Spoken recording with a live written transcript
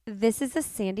This is a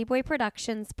Sandy Boy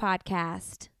Productions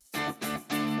podcast.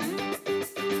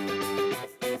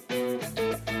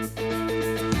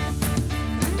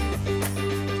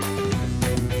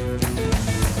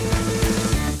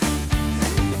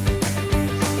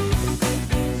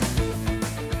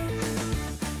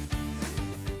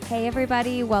 Hey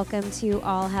everybody, welcome to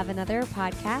All Have Another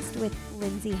podcast with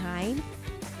Lindsay Hine.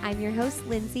 I'm your host,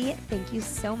 Lindsay. Thank you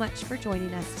so much for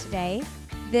joining us today.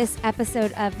 This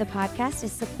episode of the podcast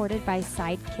is supported by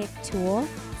Sidekick Tool.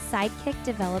 Sidekick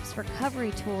develops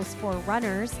recovery tools for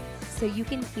runners so you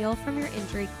can heal from your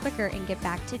injury quicker and get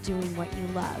back to doing what you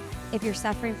love. If you're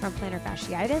suffering from plantar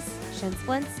fasciitis, shin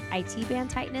splints, IT band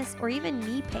tightness, or even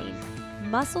knee pain,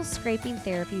 muscle scraping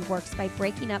therapy works by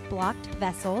breaking up blocked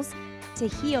vessels to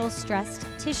heal stressed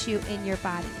tissue in your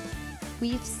body.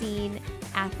 We've seen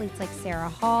athletes like Sarah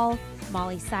Hall,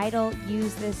 Molly Seidel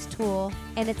use this tool,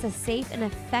 and it's a safe and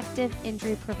effective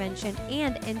injury prevention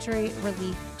and injury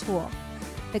relief tool.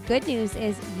 The good news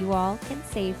is you all can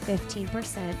save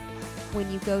 15%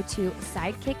 when you go to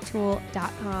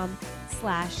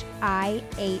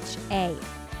sidekicktool.com/IHA,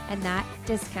 and that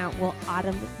discount will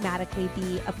automatically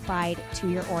be applied to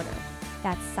your order.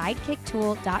 That's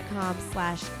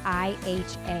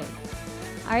sidekicktool.com/IHA.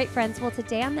 All right, friends. Well,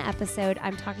 today on the episode,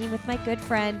 I'm talking with my good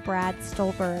friend, Brad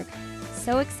Stulberg.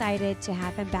 So excited to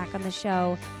have him back on the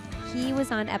show. He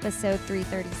was on episode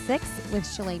 336 with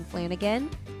Shalane Flanagan,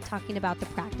 talking about the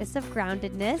practice of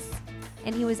groundedness.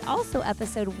 And he was also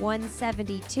episode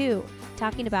 172,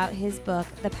 talking about his book,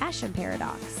 The Passion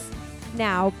Paradox.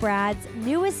 Now, Brad's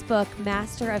newest book,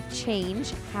 Master of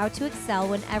Change, How to Excel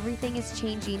When Everything is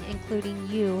Changing, Including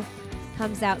You,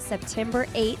 comes out September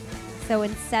 8th, so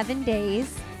in 7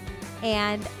 days.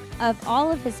 And of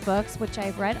all of his books, which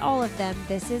I've read all of them,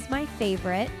 this is my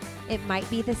favorite. It might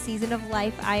be the season of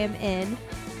life I am in,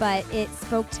 but it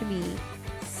spoke to me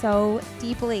so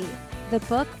deeply. The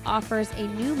book offers a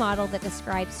new model that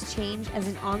describes change as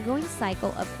an ongoing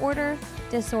cycle of order,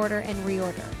 disorder, and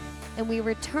reorder. And we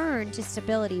return to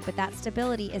stability, but that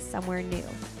stability is somewhere new.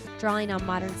 Drawing on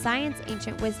modern science,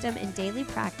 ancient wisdom, and daily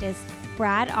practice,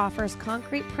 Brad offers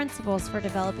concrete principles for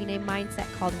developing a mindset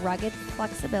called rugged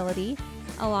flexibility,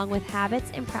 along with habits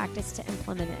and practice to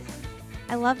implement it.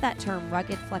 I love that term,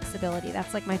 rugged flexibility.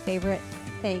 That's like my favorite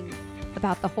thing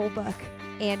about the whole book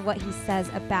and what he says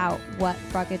about what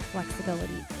rugged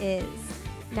flexibility is.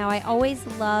 Now, I always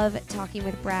love talking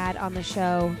with Brad on the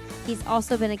show. He's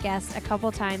also been a guest a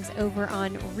couple times over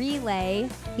on Relay,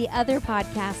 the other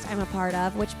podcast I'm a part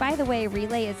of, which, by the way,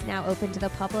 Relay is now open to the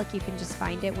public. You can just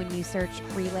find it when you search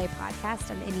Relay Podcast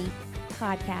on any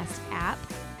podcast app.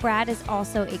 Brad is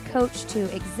also a coach to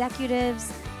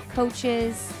executives,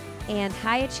 coaches, and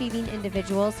high-achieving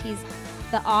individuals. He's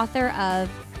the author of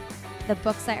the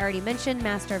books I already mentioned,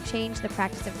 Master of Change, The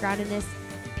Practice of Groundedness,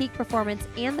 Peak Performance,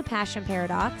 and The Passion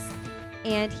Paradox.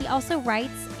 And he also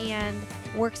writes and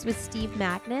works with Steve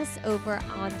Magnus over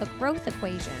on The Growth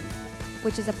Equation,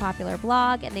 which is a popular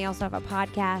blog, and they also have a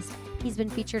podcast. He's been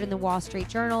featured in the Wall Street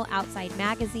Journal, Outside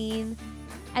Magazine.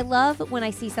 I love when I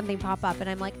see something pop up and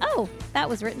I'm like, oh, that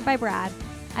was written by Brad.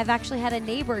 I've actually had a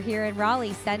neighbor here in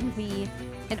Raleigh send me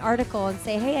an article and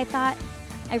say, hey,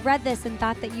 I read this and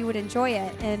thought that you would enjoy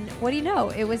it. And what do you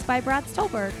know? It was by Brad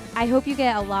Stulberg. I hope you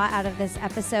get a lot out of this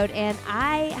episode, and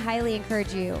I highly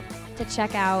encourage you to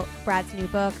check out Brad's new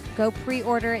book. Go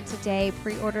pre-order it today.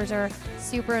 Pre-orders are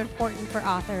super important for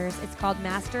authors. It's called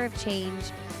Master of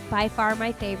Change, by far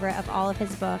my favorite of all of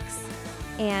his books.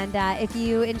 And if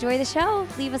you enjoy the show,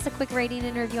 leave us a quick rating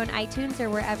and review on iTunes or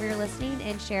wherever you're listening,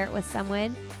 and share it with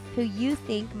someone who you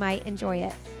think might enjoy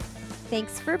it.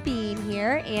 Thanks for being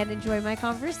here, and enjoy my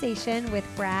conversation with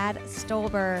Brad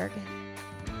Stulberg.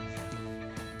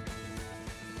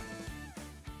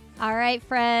 All right,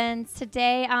 friends.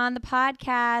 Today on the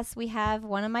podcast, we have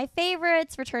one of my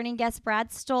favorites, returning guest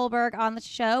Brad Stulberg on the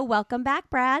show. Welcome back,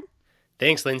 Brad.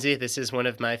 Thanks, Lindsay. This is one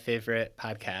of my favorite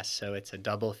podcasts, so it's a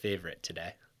double favorite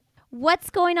today.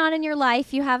 What's going on in your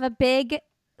life? You have a big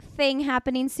thing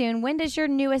happening soon. When does your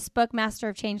newest book, Master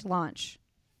of Change, launch?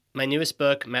 My newest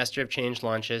book, Master of Change,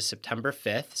 launches September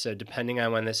 5th, so depending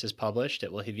on when this is published, it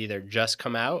will have either just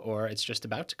come out or it's just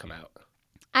about to come out.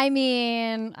 I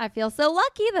mean, I feel so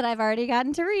lucky that I've already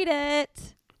gotten to read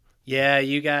it. Yeah,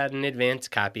 you got an advance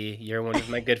copy. You're one of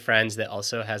my good friends that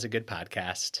also has a good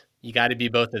podcast. You got to be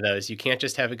both of those. You can't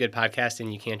just have a good podcast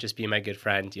and you can't just be my good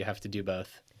friend. You have to do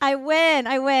both. I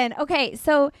win. Okay,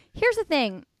 so here's the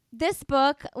thing. This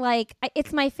book,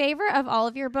 it's my favorite of all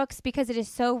of your books because it is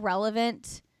so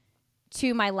relevant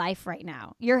to my life right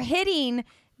now. You're hitting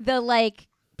the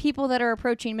people that are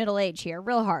approaching middle age here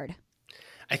real hard.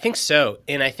 I think so.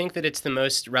 And I think that it's the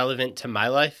most relevant to my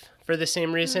life for the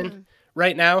same reason Mm.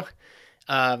 right now.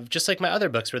 Just like my other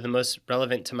books were the most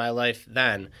relevant to my life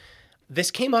then. This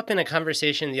came up in a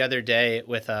conversation the other day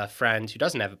with a friend who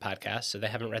doesn't have a podcast, so they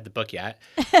haven't read the book yet.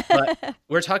 But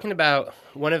we're talking about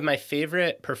one of my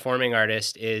favorite performing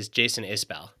artists is Jason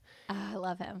Isbell. I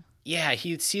love him. Yeah,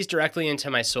 he sees directly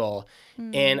into my soul.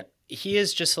 Mm. And he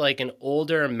is just like an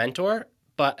older mentor.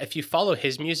 But if you follow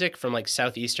his music from like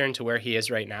Southeastern to where he is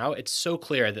right now, it's so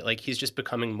clear that like he's just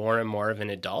becoming more and more of an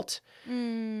adult.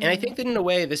 And I think that in a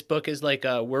way, this book is like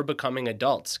a we're becoming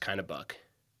adults kind of book.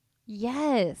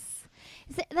 Yes.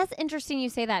 That's interesting you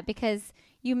say that because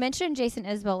you mentioned Jason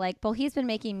Isbell, like, well, he's been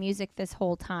making music this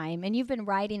whole time and you've been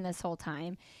writing this whole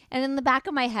time. And in the back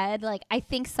of my head, like, I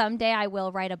think someday I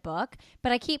will write a book,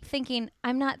 but I keep thinking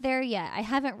I'm not there yet. I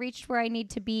haven't reached where I need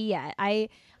to be yet. I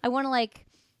want to like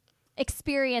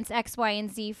experience X, Y,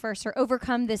 and Z first or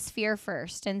overcome this fear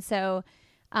first. And so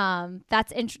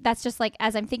that's just like,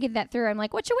 as I'm thinking that through, I'm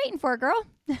like, what you waiting for, girl?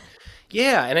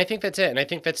 Yeah, and I think that's it. And I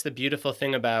think that's the beautiful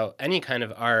thing about any kind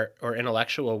of art or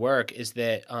intellectual work is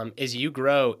that as you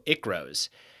grow, it grows.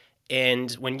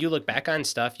 And when you look back on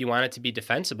stuff, you want it to be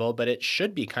defensible, but it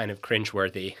should be kind of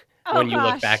cringeworthy when you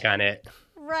look back on it.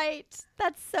 Right.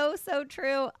 That's so, so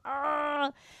true.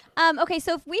 Okay,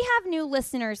 so if we have new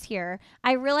listeners here,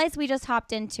 I realize we just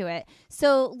hopped into it.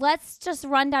 So let's just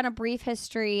run down a brief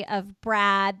history of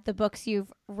Brad, the books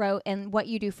you've wrote, and what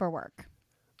you do for work.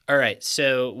 All right.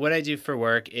 So what I do for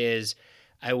work is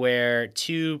I wear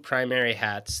two primary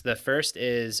hats. The first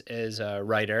is as a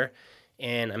writer,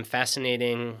 and I'm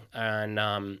fascinating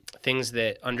on things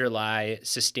that underlie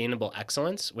sustainable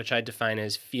excellence, which I define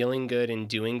as feeling good and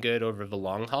doing good over the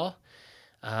long haul.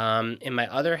 In my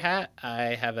other hat,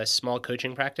 I have a small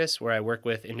coaching practice where I work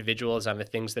with individuals on the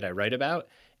things that I write about,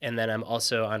 and then I'm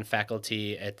also on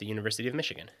faculty at the University of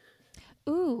Michigan.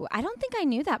 Ooh, I don't think I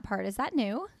knew that part. Is that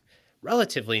new?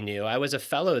 Relatively new. I was a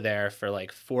fellow there for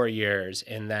like 4 years,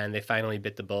 and then they finally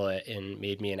bit the bullet and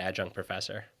made me an adjunct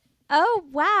professor. Oh,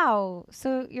 wow.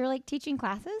 So you're like teaching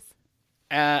classes?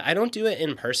 I don't do it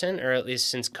in person, or at least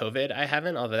since COVID, I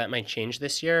haven't, although that might change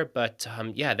this year. But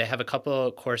yeah, they have a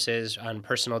couple courses on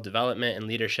personal development and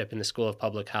leadership in the School of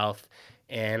Public Health,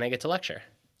 and I get to lecture.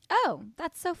 Oh,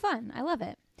 that's so fun. I love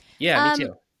it. Yeah, me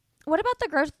too. What about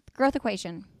the growth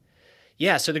equation?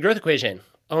 Yeah, so the growth equation.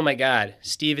 Oh my God,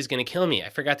 Steve is going to kill me. I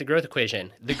forgot the growth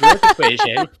equation. The growth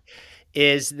equation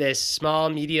is this small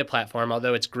media platform,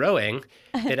 although it's growing,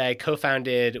 that I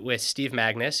co-founded with Steve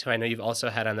Magnus, who I know you've also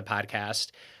had on the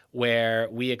podcast, where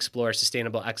we explore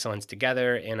sustainable excellence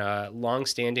together in a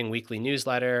long-standing weekly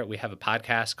newsletter. We have a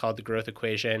podcast called The Growth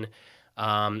Equation,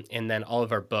 and then all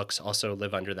of our books also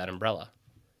live under that umbrella.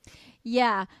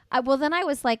 Yeah. Well, then I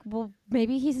was like, well,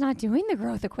 maybe he's not doing the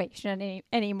growth equation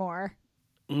anymore.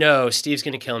 No, Steve's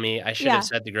going to kill me. I should Yeah. have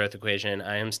said the growth equation.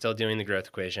 I am still doing the growth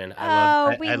equation. We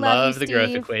I love love you, the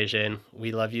growth Steve. equation.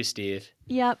 We love you, Steve.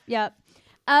 Yep.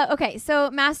 Okay, so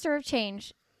Master of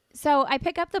Change. So I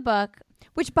pick up the book,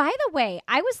 which, by the way,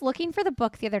 I was looking for the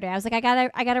book the other day. I was like,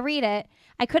 I gotta read it.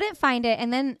 I couldn't find it,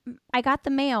 and then I got the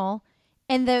mail,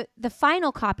 and the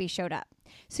final copy showed up.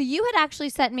 So you had actually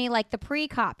sent me like the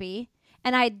pre-copy,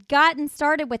 and I'd gotten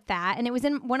started with that, and it was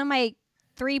in one of my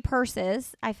 3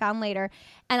 purses I found later,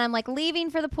 and I'm like leaving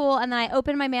for the pool, and then I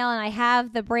open my mail and I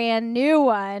have the brand new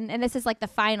one, and this is like the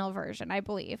final version, I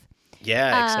believe.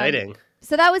 Yeah, exciting.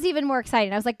 So that was even more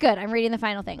exciting. I was like, good, I'm reading the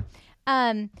final thing.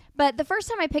 But the first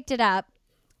time I picked it up,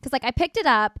 because like I picked it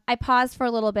up, I paused for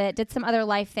a little bit, did some other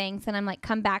life things, and I'm like,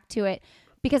 come back to it,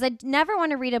 because I never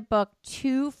want to read a book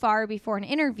too far before an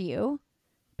interview,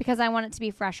 because I want it to be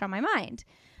fresh on my mind.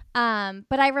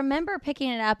 But I remember picking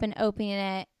it up and opening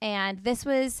it, and this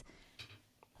was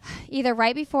either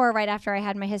right before or right after I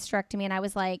had my hysterectomy, and I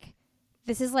was like,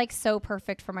 this is like so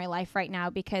perfect for my life right now,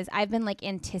 because I've been like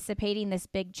anticipating this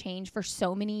big change for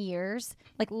so many years,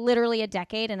 like literally a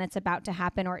decade, and it's about to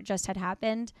happen, or it just had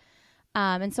happened.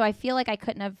 And so I feel like I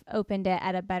couldn't have opened it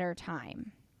at a better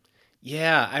time.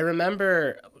 Yeah, I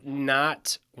remember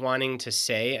not wanting to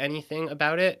say anything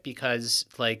about it because,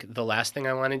 like, the last thing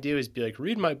I want to do is be like,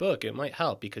 read my book. It might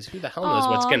help, because who the hell knows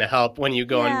what's going to help when you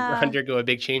go and undergo a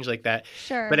big change like that.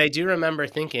 Sure. But I do remember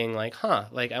thinking, like,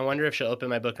 like, I wonder if she'll open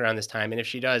my book around this time. And if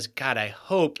she does, God, I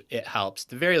hope it helps. At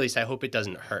the very least, I hope it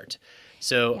doesn't hurt.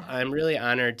 So I'm really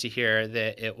honored to hear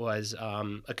that it was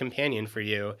a companion for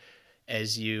you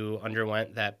as you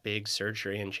underwent that big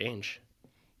surgery and change.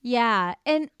 Yeah.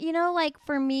 And, you know, like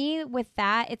for me with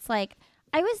that, it's like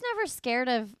I was never scared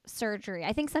of surgery.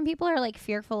 I think some people are like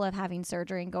fearful of having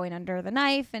surgery and going under the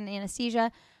knife and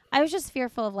anesthesia. I was just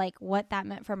fearful of like what that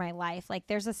meant for my life. Like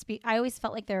I always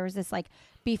felt like there was this like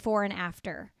before and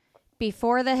after.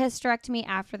 Before the hysterectomy,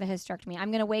 after the hysterectomy.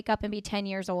 I'm going to wake up and be 10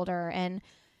 years older. And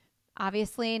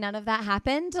obviously none of that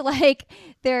happened. Like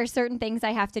there are certain things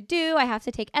I have to do. I have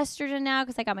to take estrogen now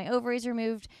because I got my ovaries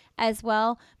removed as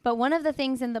well. But one of the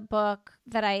things in the book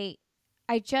that I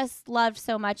just loved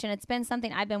so much, and it's been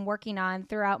something I've been working on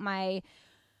throughout my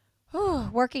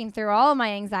working through all my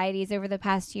anxieties over the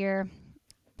past year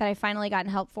that I finally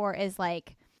gotten help for, is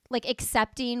like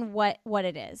accepting what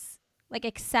it is, like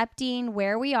accepting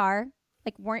where we are.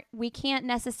 Like we can't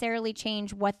necessarily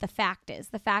change what the fact is.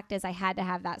 The fact is I had to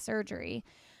have that surgery.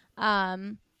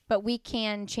 But we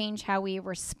can change how we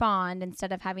respond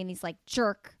instead of having these like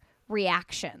jerk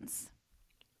reactions.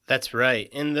 That's right.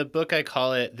 In the book, I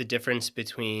call it the difference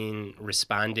between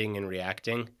responding and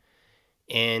reacting.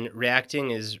 And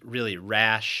reacting is really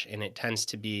rash, and it tends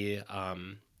to be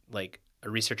like a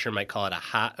researcher might call it a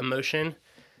hot emotion.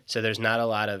 So there's not a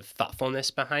lot of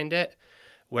thoughtfulness behind it.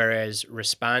 Whereas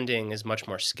responding is much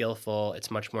more skillful,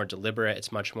 it's much more deliberate,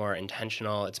 it's much more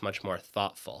intentional, it's much more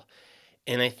thoughtful.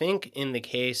 And I think in the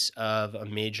case of a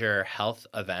major health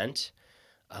event,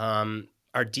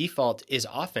 our default is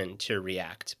often to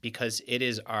react because it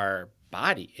is our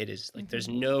body. It is like there's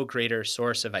no greater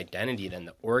source of identity than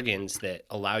the organs that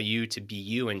allow you to be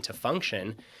you and to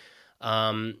function.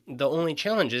 The only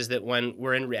challenge is that when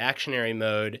we're in reactionary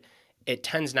mode, it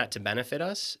tends not to benefit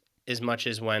us as much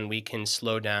as when we can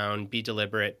slow down, be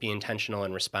deliberate, be intentional,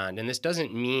 and respond. And this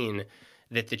doesn't mean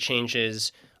that the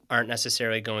changes aren't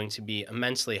necessarily going to be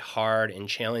immensely hard and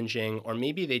challenging, or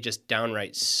maybe they just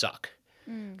downright suck.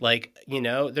 Like,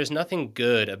 there's nothing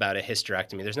good about a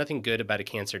hysterectomy. There's nothing good about a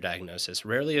cancer diagnosis.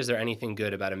 Rarely is there anything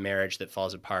good about a marriage that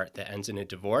falls apart, that ends in a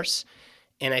divorce.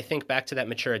 And I think back to that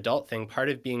mature adult thing, part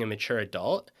of being a mature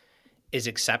adult is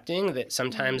accepting that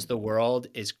sometimes the world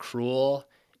is cruel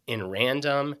and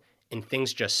random and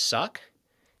things just suck.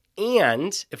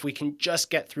 And if we can just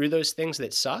get through those things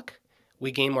that suck,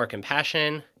 we gain more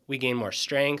compassion, we gain more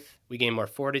strength, we gain more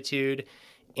fortitude.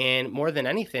 And more than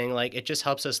anything, like it just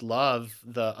helps us love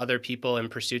the other people and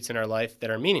pursuits in our life that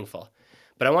are meaningful.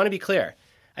 But I want to be clear.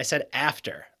 I said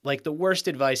after. Like the worst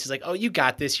advice is like, oh, you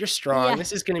got this. You're strong. Yeah.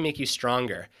 This is going to make you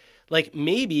stronger. Like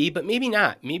maybe, but maybe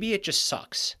not. Maybe it just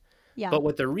sucks. Yeah. But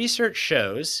what the research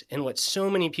shows and what so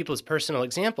many people's personal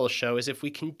examples show is if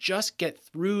we can just get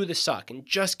through the suck and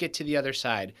just get to the other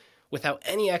side without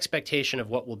any expectation of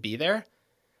what will be there,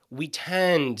 we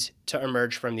tend to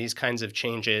emerge from these kinds of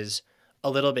changes a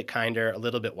little bit kinder, a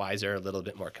little bit wiser, a little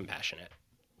bit more compassionate.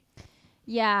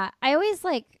 Yeah. I always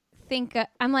think,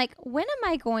 I'm like, when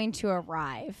am I going to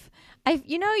arrive?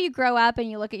 You grow up and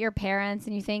you look at your parents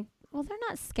and you think, well, they're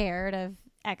not scared of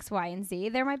X, Y, and Z.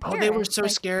 They're my parents. Oh, they were so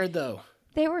scared though.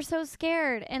 They were so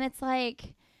scared. And it's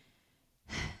like,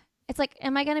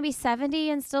 am I going to be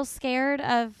 70 and still scared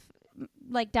of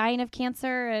like dying of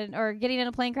cancer or getting in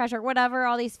a plane crash or whatever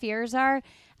all these fears are? And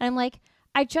I'm like,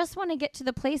 I just want to get to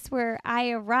the place where I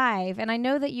arrive. And I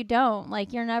know that you don't.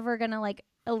 Like, you're never going to like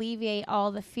alleviate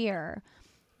all the fear.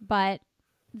 But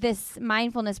this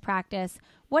mindfulness practice,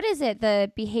 what is it? What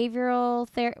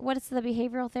is the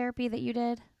behavioral therapy that you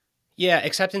did? Yeah,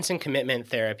 acceptance and commitment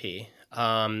therapy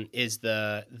is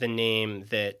the name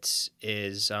that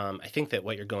is, I think that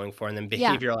what you're going for. And then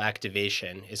behavioral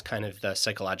activation is kind of the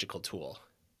psychological tool.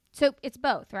 So it's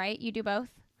both, right? You do both?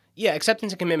 Yeah,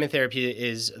 acceptance and commitment therapy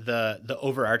is the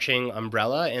overarching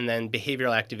umbrella, and then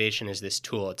behavioral activation is this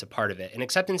tool. It's a part of it. And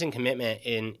acceptance and commitment,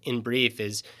 in brief,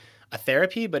 is a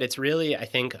therapy, but it's really, I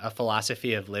think, a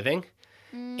philosophy of living.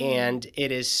 And it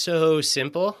is so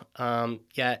simple.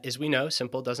 Yet, as we know,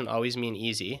 simple doesn't always mean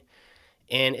easy.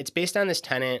 And it's based on this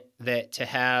tenet that to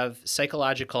have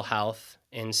psychological health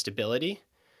and stability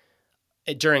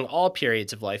during all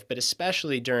periods of life, but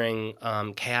especially during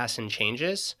chaos and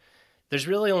changes, there's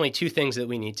really only two things that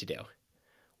we need to do.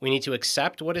 We need to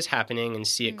accept what is happening and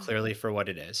see it clearly for what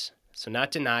it is. So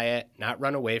not deny it, not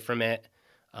run away from it,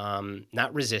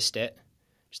 not resist it.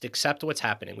 Just accept what's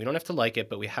happening. We don't have to like it,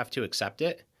 but we have to accept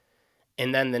it.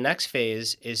 And then the next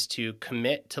phase is to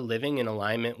commit to living in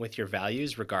alignment with your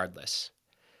values regardless.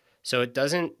 So it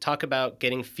doesn't talk about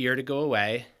getting fear to go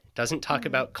away. It doesn't talk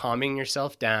about calming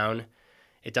yourself down.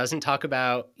 It doesn't talk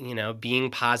about,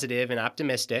 being positive and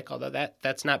optimistic, although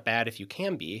that's not bad if you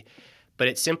can be. But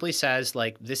it simply says,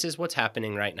 like, this is what's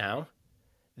happening right now.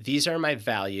 These are my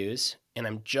values, and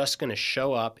I'm just going to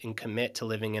show up and commit to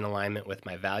living in alignment with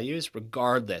my values,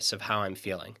 regardless of how I'm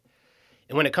feeling.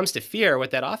 And when it comes to fear,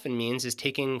 what that often means is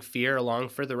taking fear along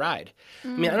for the ride. I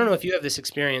mean, I don't know if you have this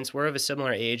experience. We're of a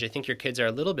similar age. I think your kids are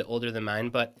a little bit older than mine,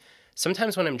 but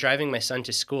sometimes when I'm driving my son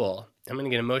to school, I'm going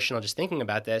to get emotional just thinking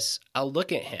about this. I'll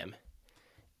look at him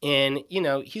and,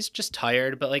 he's just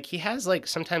tired, but like he has like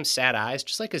sometimes sad eyes,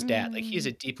 just like his dad. Like he's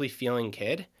a deeply feeling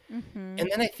kid. And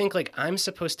then I think like I'm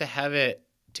supposed to have it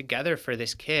together for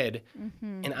this kid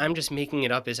and I'm just making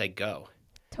it up as I go.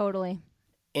 Totally.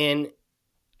 And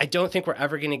I don't think we're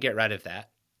ever going to get rid of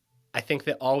that. I think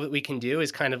that all that we can do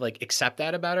is kind of like accept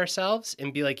that about ourselves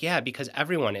and be like, yeah, because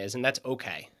everyone is, and that's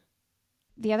okay.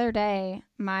 The other day,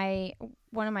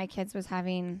 one of my kids was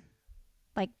having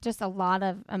like just a lot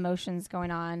of emotions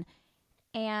going on,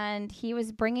 and he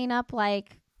was bringing up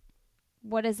like,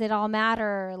 what does it all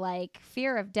matter? Like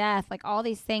fear of death, like all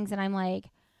these things. And I'm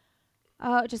like,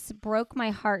 oh, it just broke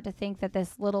my heart to think that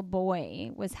this little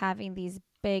boy was having these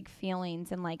big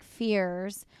feelings and like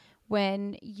fears.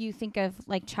 When you think of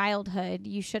like childhood,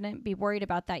 you shouldn't be worried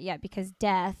about that yet because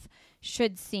death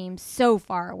should seem so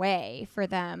far away for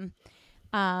them.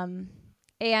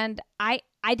 And I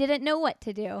didn't know what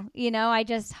to do. I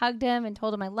just hugged him and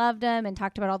told him I loved him and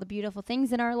talked about all the beautiful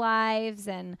things in our lives.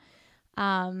 And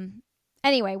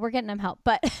anyway, we're getting him help.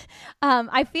 But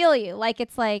I feel you. Like,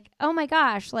 it's like, oh my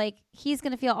gosh, like he's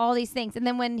going to feel all these things. And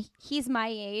then when he's my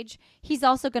age, he's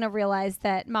also going to realize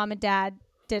that mom and dad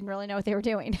didn't really know what they were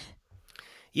doing.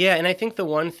 Yeah, and I think the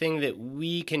one thing that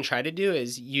we can try to do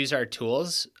is use our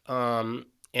tools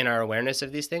in our awareness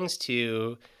of these things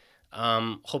to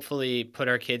hopefully put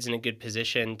our kids in a good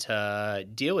position to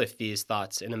deal with these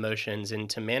thoughts and emotions and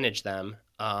to manage them.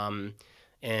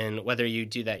 And whether you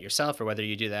do that yourself or whether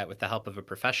you do that with the help of a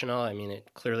professional, I mean, it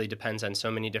clearly depends on so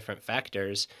many different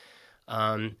factors.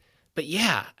 But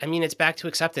yeah, I mean, it's back to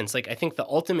acceptance. Like, I think the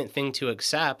ultimate thing to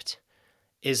accept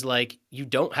is like you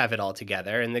don't have it all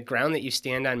together and the ground that you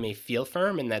stand on may feel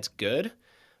firm and that's good,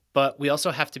 but we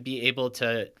also have to be able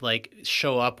to like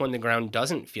show up when the ground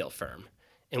doesn't feel firm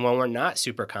and when we're not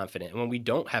super confident and when we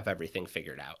don't have everything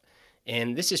figured out.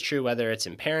 And this is true whether it's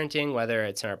in parenting, whether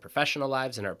it's in our professional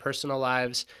lives, in our personal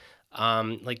lives,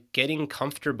 like getting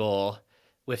comfortable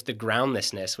with the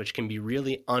groundlessness, which can be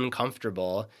really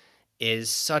uncomfortable, is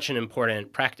such an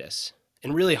important practice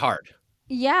and really hard.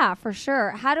 Yeah, for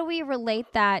sure. How do we relate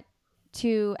that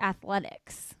to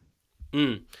athletics?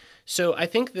 So I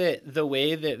think that the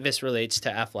way that this relates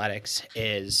to athletics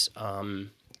is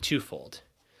twofold.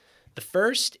 The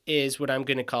first is what I'm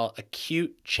going to call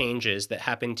acute changes that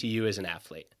happen to you as an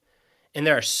athlete. And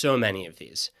there are so many of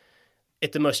these.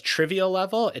 At the most trivial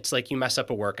level, it's like you mess up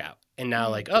a workout. And now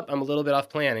like, oh, I'm a little bit off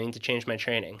plan. I need to change my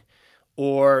training.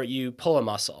 Or you pull a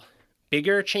muscle.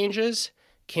 Bigger changes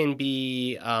can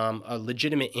be a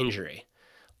legitimate injury,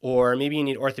 or maybe you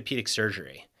need orthopedic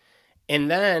surgery. And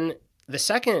then the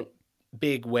second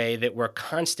big way that we're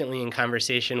constantly in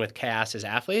conversation with chaos as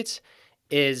athletes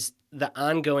is the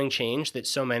ongoing change that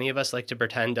so many of us like to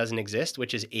pretend doesn't exist,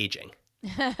 which is aging.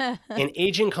 And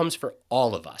aging comes for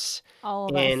all of us.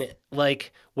 And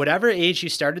like whatever age you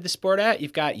started the sport at,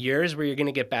 you've got years where you're going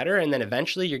to get better, and then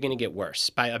eventually you're going to get worse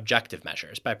by objective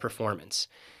measures, by performance.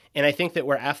 And I think that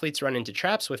where athletes run into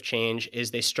traps with change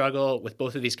is they struggle with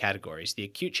both of these categories, the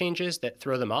acute changes that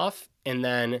throw them off, and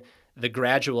then the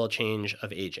gradual change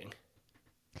of aging.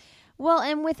 Well,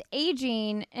 and with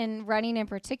aging and running in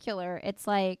particular, it's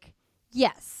like,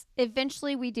 yes,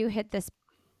 eventually we do hit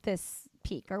this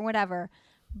peak or whatever,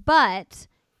 but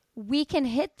we can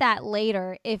hit that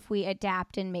later if we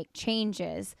adapt and make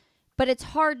changes. But it's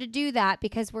hard to do that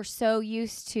because we're so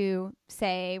used to,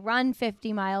 say, run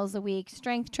 50 miles a week,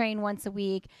 strength train once a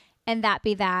week, and that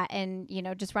be that, and,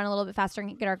 just run a little bit faster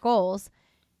and get our goals.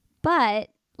 But,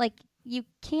 like, you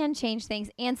can change things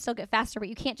and still get faster, but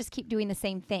you can't just keep doing the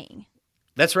same thing.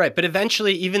 That's right. But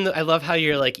eventually, even though I love how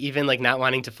you're like, even like not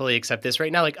wanting to fully accept this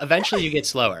right now, like eventually you get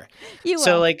slower. You will.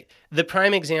 So like the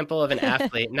prime example of an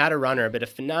athlete, not a runner, but a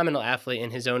phenomenal athlete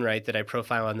in his own right that I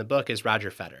profile in the book is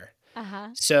Roger Federer. Uh-huh.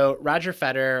 So Roger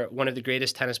Federer, one of the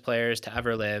greatest tennis players to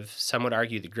ever live, some would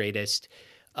argue the greatest,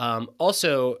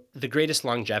 also the greatest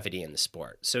longevity in the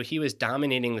sport. So he was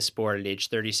dominating the sport at age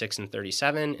 36 and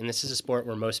 37, and this is a sport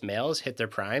where most males hit their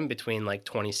prime between like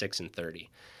 26 and 30.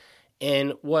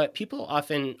 And what people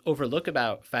often overlook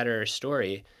about Federer's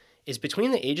story is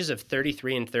between the ages of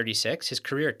 33 and 36, his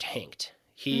career tanked.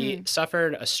 He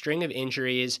suffered a string of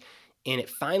injuries, and it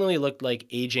finally looked like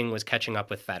aging was catching up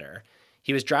with Federer.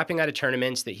 He was dropping out of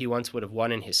tournaments that he once would have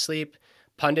won in his sleep.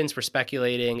 Pundits were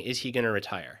speculating, is he going to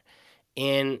retire?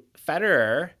 And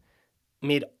Federer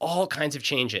made all kinds of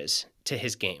changes to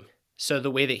his game. So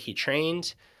the way that he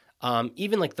trained,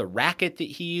 even like the racket that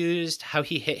he used, how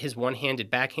he hit his one-handed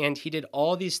backhand, he did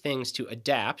all these things to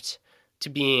adapt to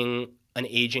being an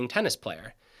aging tennis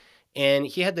player. And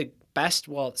he had the best,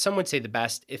 well, some would say the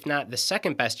best, if not the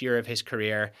second best year of his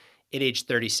career at age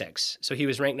 36. So he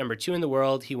was ranked number 2 in the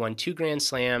world. He won 2 Grand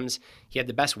Slams. He had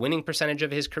the best winning percentage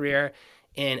of his career.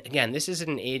 And again, this is at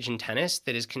an age in tennis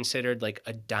that is considered like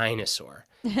a dinosaur.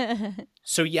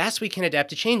 So yes, we can adapt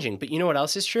to changing. But you know what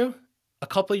else is true? A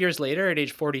couple years later, at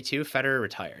age 42, Federer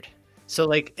retired. So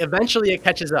like eventually it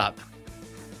catches up.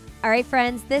 All right,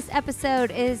 friends, this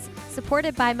episode is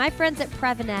supported by my friends at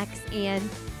Previnex, and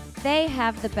they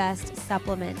have the best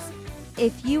supplements.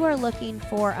 If you are looking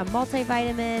for a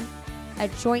multivitamin, a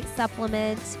joint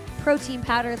supplement, protein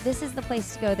powder, this is the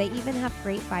place to go. They even have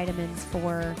great vitamins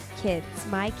for kids.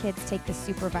 My kids take the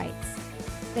Super Bites.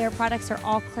 Their products are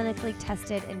all clinically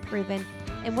tested and proven.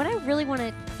 And what I really want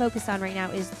to focus on right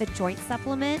now is the joint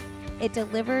supplement. It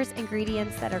delivers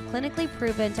ingredients that are clinically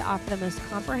proven to offer the most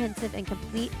comprehensive and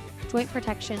complete joint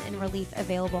protection and relief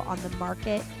available on the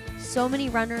market. So many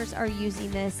runners are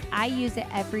using this. I use it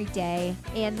every day.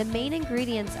 And the main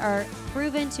ingredients are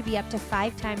proven to be up to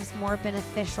 5 times more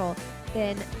beneficial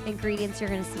than ingredients you're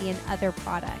going to see in other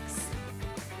products.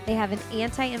 They have an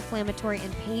anti-inflammatory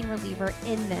and pain reliever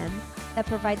in them that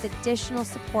provides additional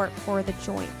support for the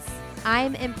joints.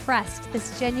 I'm impressed.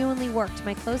 This genuinely worked.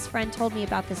 My close friend told me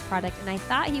about this product and I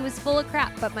thought he was full of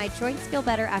crap, but my joints feel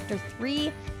better after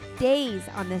 3 days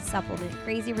on this supplement.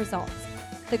 Crazy results.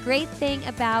 The great thing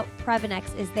about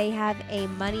Previnex is they have a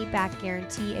money-back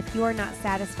guarantee. If you are not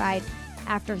satisfied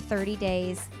after 30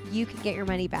 days, you can get your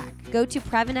money back. Go to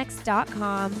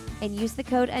Previnex.com and use the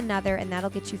code ANOTHER, and that'll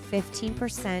get you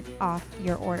 15% off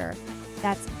your order.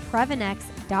 That's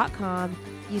Previnex.com.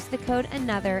 Use the code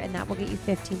ANOTHER, and that will get you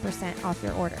 15% off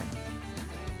your order.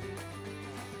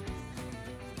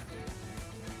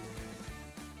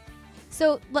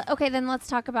 So, okay, then let's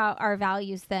talk about our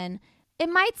values then. It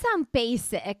might sound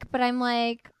basic, but I'm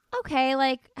like, okay,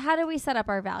 like, how do we set up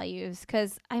our values?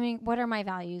 Because, I mean, what are my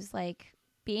values? Like,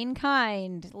 being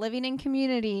kind, living in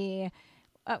community,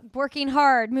 working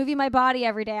hard, moving my body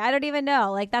every day. I don't even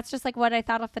know. Like, that's just like what I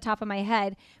thought off the top of my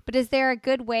head. But is there a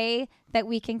good way that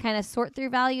we can kind of sort through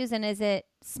values? And is it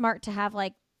smart to have,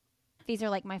 like, these are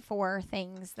like my 4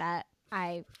 things that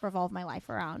I revolve my life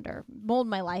around or mold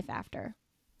my life after?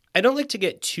 I don't like to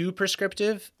get too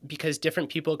prescriptive because different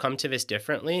people come to this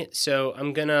differently. So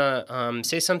I'm going to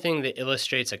say something that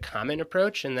illustrates a common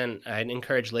approach, and then I'd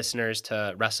encourage listeners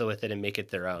to wrestle with it and make it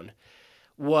their own.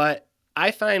 What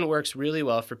I find works really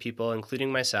well for people, including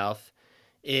myself,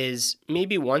 is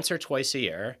maybe once or twice a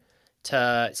year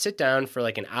to sit down for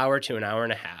like an hour to an hour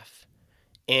and a half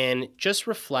and just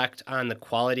reflect on the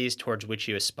qualities towards which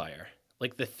you aspire,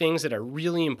 like the things that are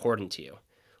really important to you,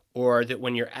 or that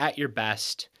when you're at your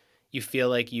best, you feel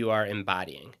like you are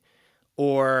embodying.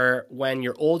 Or when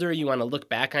you're older, you want to look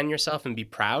back on yourself and be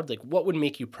proud. Like, what would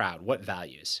make you proud? What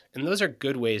values? And those are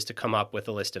good ways to come up with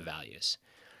a list of values.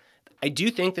 I do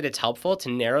think that it's helpful to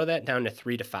narrow that down to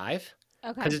 3 to 5.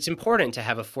 Okay. Because it's important to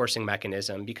have a forcing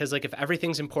mechanism. Because, like, if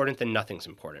everything's important, then nothing's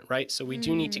important, right? So we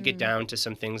do need to get down to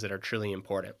some things that are truly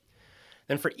important.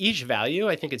 Then for each value,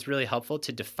 I think it's really helpful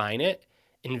to define it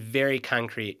in very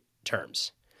concrete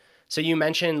terms. So you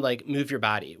mentioned, like, move your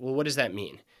body. Well, what does that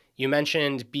mean? You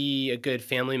mentioned be a good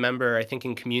family member, I think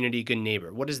in community, good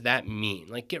neighbor. What does that mean?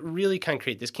 Like, get really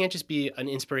concrete. This can't just be an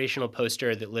inspirational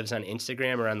poster that lives on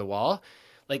Instagram or on the wall.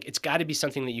 Like, it's got to be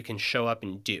something that you can show up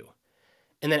and do.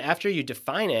 And then after you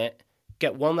define it,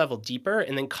 get one level deeper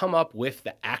and then come up with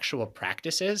the actual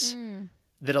practices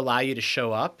that allow you to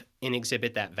show up and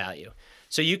exhibit that value.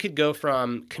 So you could go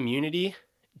from community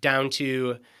down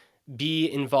to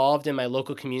be involved in my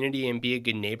local community and be a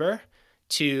good neighbor,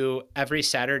 to every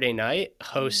Saturday night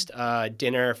host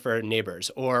dinner for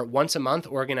neighbors, or once a month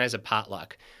organize a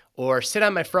potluck, or sit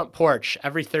on my front porch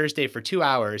every Thursday for 2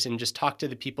 hours and just talk to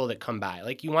the people that come by.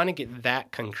 Like, you want to get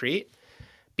that concrete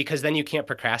because then you can't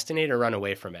procrastinate or run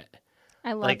away from it.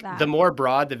 I love like that. The more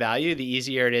broad the value, the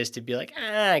easier it is to be like,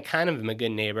 I kind of am a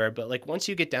good neighbor. But like once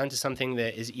you get down to something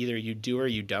that is either you do or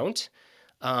you don't,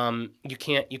 you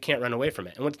can't run away from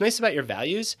it. And what's nice about your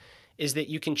values is that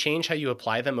you can change how you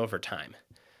apply them over time.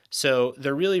 So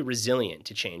they're really resilient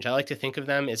to change. I like to think of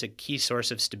them as a key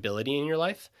source of stability in your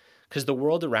life because the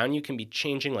world around you can be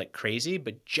changing like crazy,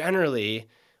 but generally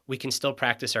we can still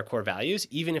practice our core values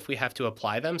even if we have to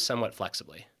apply them somewhat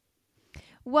flexibly.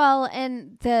 Well,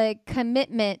 and the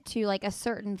commitment to like a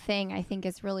certain thing I think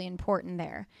is really important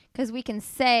there because we can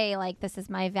say like, this is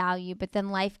my value, but then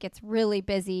life gets really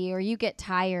busy or you get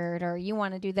tired or you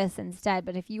want to do this instead.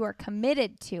 But if you are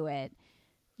committed to it,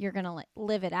 you're going to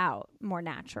live it out more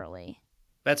naturally.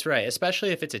 That's right,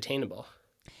 especially if it's attainable.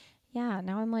 Yeah.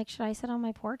 Now I'm like, should I sit on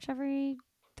my porch every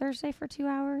Thursday for 2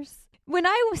 hours? When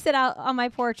I sit out on my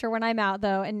porch or when I'm out,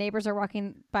 though, and neighbors are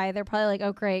walking by, they're probably like,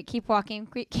 oh, great, keep walking,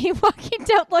 keep walking.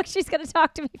 Don't look. She's going to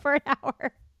talk to me for an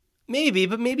hour. Maybe,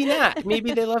 but maybe not.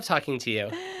 Maybe they love talking to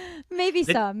you. Maybe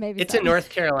some. It's a North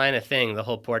Carolina thing, the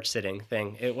whole porch sitting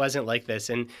thing. It wasn't like this.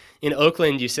 And in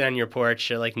Oakland, you sit on your porch,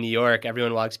 or like New York,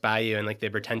 everyone walks by you and like they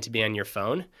pretend to be on your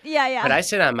phone. Yeah. But I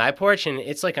sit on my porch and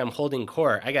it's like I'm holding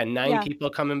court. I got 9 people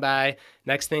coming by.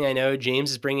 Next thing I know,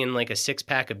 James is bringing like a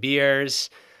 6-pack of beers.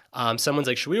 Someone's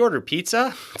like, should we order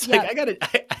pizza? It's like,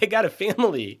 I got a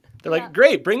family. They're like,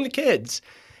 great, bring the kids.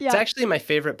 It's actually my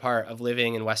favorite part of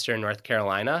living in Western North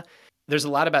Carolina. There's a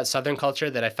lot about Southern culture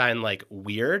that I find like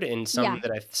weird, and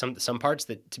some parts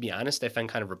that, to be honest, I find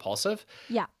kind of repulsive.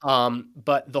 Yeah.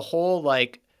 But the whole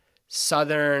like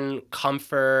Southern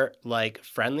comfort, like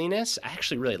friendliness, I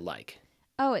actually really like.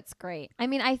 Oh, it's great. I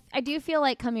mean, I do feel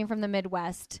like coming from the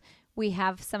Midwest, we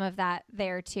have some of that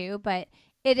there too, but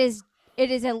it's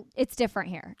different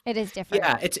here. It is different.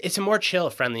 Yeah, it's a more chill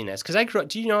friendliness. Because I grew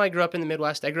up in the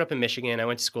Midwest? I grew up in Michigan. I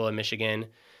went to school in Michigan.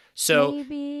 So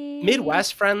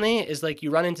Midwest friendly is like you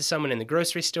run into someone in the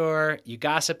grocery store, you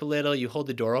gossip a little, you hold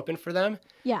the door open for them.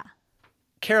 Yeah.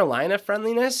 Carolina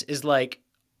friendliness is like,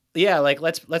 yeah, like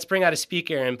let's bring out a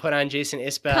speaker and put on Jason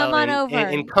Isbell. Come on over.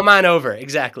 And come on over.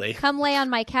 Exactly. Come lay on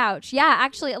my couch. Yeah,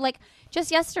 actually, like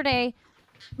just yesterday,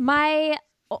 my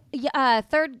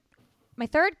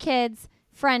third kid's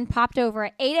friend popped over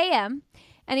at 8 a.m.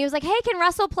 and he was like, hey, can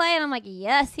Russell play? And I'm like,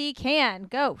 yes, he can.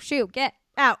 Go, shoot, get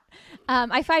out.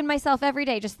 I find myself every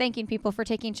day just thanking people for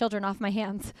taking children off my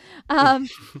hands.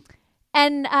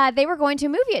 And they were going to a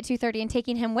movie at 2:30 and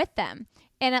taking him with them.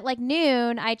 And at like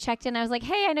noon, I checked in. I was like,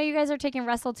 hey, I know you guys are taking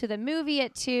Russell to the movie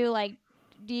at 2. Like,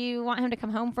 do you want him to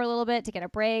come home for a little bit to get a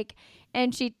break?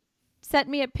 And she sent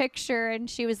me a picture and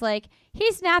she was like,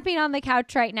 he's napping on the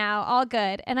couch right now. All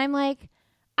good. And I'm like,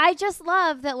 I just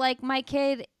love that like my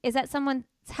kid is at someone's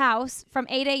house from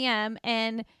 8 a.m.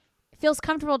 and feels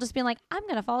comfortable just being like, I'm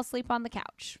going to fall asleep on the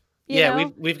couch. You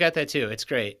know? we've got that too. It's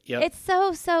great. Yep.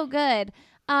 It's so good.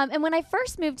 And when I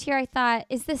first moved here, I thought,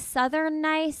 is this Southern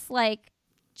nice? Like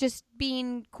just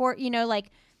being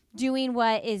like doing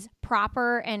what is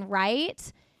proper and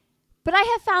right. But I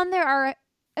have found there are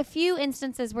a few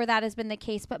instances where that has been the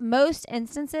case, but most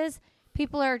instances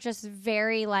people are just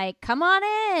very like, come on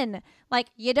in. Like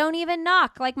you don't even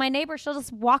knock. Like my neighbor, she'll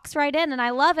just walks right in and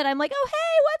I love it. I'm like, oh,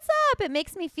 hey, what's up? It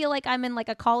makes me feel like I'm in like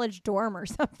a college dorm or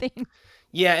something.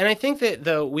 Yeah, and I think that,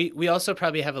 though, we also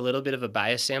probably have a little bit of a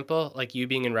bias sample, like you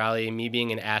being in Raleigh, me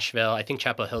being in Asheville. I think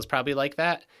Chapel Hill's probably like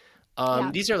that.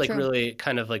 These are, like, true. really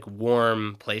kind of, like,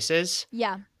 warm places.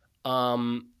 Yeah.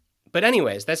 But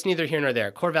anyways, that's neither here nor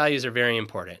there. Core values are very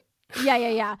important.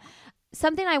 Yeah.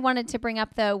 Something I wanted to bring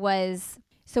up, though, was,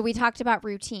 so we talked about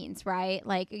routines, right?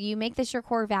 Like, you make this your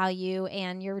core value,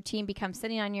 and your routine becomes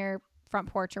sitting on your front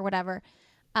porch or whatever.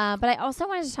 But I also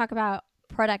wanted to talk about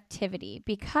productivity,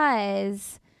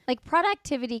 because like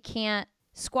productivity can't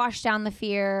squash down the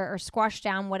fear or squash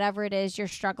down whatever it is you're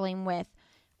struggling with.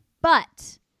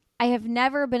 But I have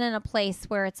never been in a place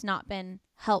where it's not been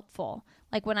helpful.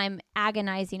 Like when I'm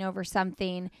agonizing over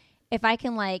something, if I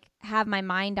can like have my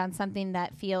mind on something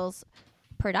that feels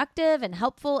productive and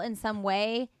helpful in some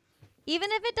way, even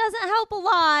if it doesn't help a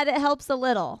lot, it helps a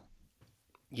little.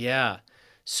 Yeah.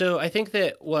 So I think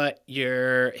that what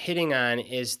you're hitting on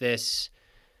is this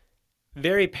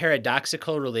very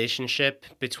paradoxical relationship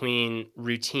between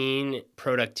routine,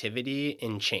 productivity,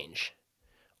 and change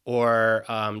or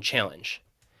challenge.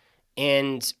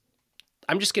 And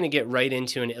I'm just going to get right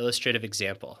into an illustrative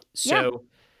example. So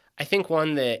I think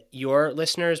one that your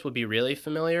listeners will be really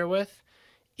familiar with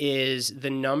is the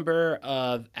number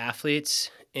of athletes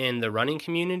in the running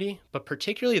community, but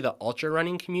particularly the ultra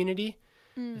running community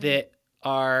that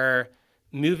are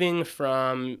moving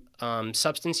from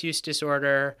substance use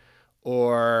disorder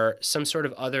or some sort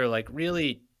of other like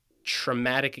really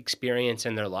traumatic experience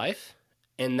in their life,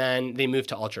 and then they move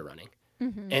to ultra running.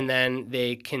 Mm-hmm. And then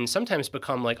they can sometimes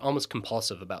become like almost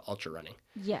compulsive about ultra running.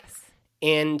 Yes.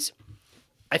 And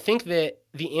I think that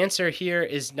the answer here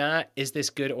is not, is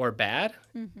this good or bad?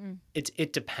 Mm-hmm.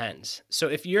 It depends. So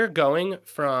if you're going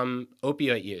from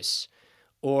opioid use,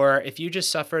 or if you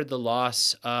just suffered the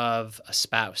loss of a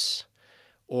spouse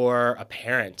or a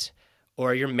parent,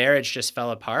 or your marriage just fell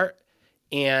apart,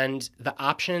 and the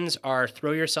options are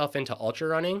throw yourself into ultra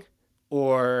running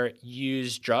or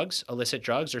use drugs, illicit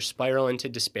drugs, or spiral into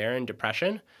despair and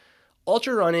depression,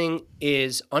 ultra running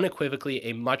is unequivocally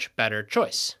a much better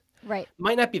choice. Right.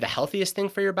 Might not be the healthiest thing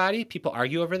for your body. People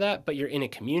argue over that, but you're in a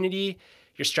community,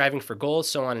 you're striving for goals,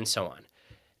 so on and so on.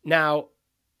 Now,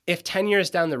 if 10 years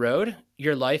down the road,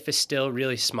 your life is still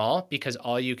really small because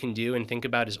all you can do and think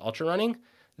about is ultra running,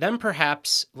 then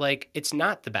perhaps like it's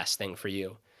not the best thing for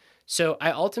you. So I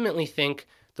ultimately think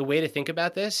the way to think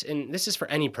about this, and this is for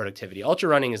any productivity, ultra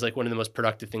running is like one of the most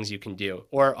productive things you can do,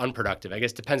 or unproductive. I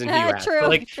guess depends on who you ask. True, but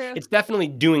like true. it's definitely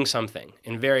doing something,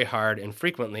 and very hard and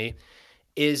frequently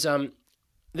is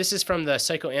this is from the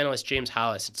psychoanalyst James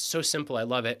Hollis. It's so simple, I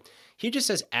love it. He just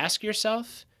says, ask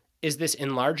yourself, is this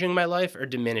enlarging my life or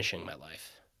diminishing my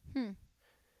life?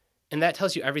 And that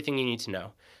tells you everything you need to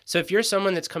know. So if you're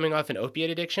someone that's coming off an opiate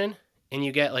addiction and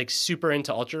you get like super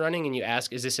into ultra running and you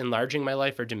ask, is this enlarging my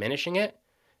life or diminishing it?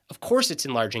 Of course it's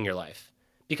enlarging your life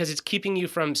because it's keeping you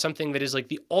from something that is like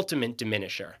the ultimate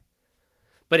diminisher.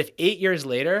 But if 8 years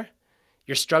later,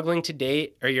 you're struggling to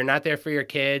date or you're not there for your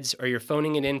kids or you're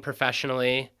phoning it in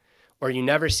professionally or you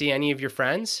never see any of your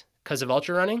friends because of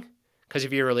ultra running, because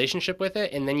of your relationship with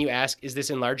it, and then you ask, is this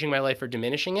enlarging my life or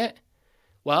diminishing it?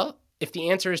 Well, if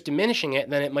the answer is diminishing it,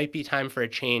 then it might be time for a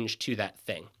change to that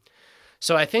thing.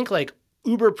 So I think like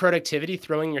uber productivity,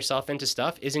 throwing yourself into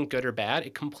stuff isn't good or bad.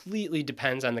 It completely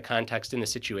depends on the context and the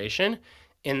situation.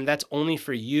 And that's only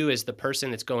for you as the person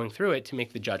that's going through it to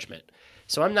make the judgment.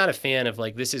 So I'm not a fan of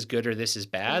like, this is good or this is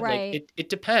bad. Right. Like it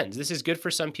depends. This is good for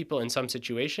some people in some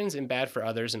situations and bad for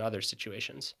others in other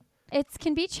situations. It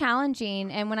can be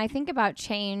challenging. And when I think about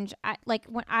change,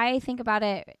 when I think about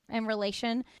it in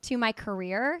relation to my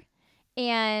career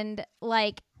and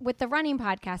like with the running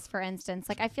podcast, for instance,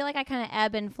 like I feel like I kind of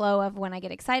ebb and flow of when I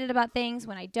get excited about things,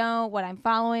 when I don't, what I'm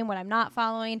following, what I'm not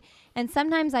following. And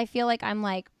sometimes I feel like I'm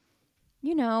like,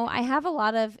 I have a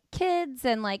lot of kids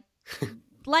and like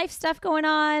life stuff going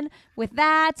on with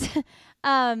that,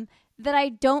 that I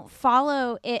don't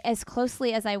follow it as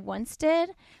closely as I once did.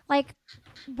 Like,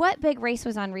 what big race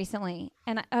was on recently?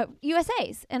 And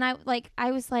USA's. And I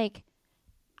was like,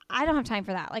 I don't have time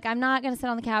for that. Like, I'm not going to sit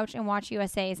on the couch and watch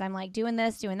USA's. I'm like doing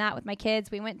this, doing that with my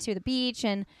kids. We went to the beach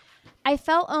and I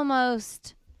felt I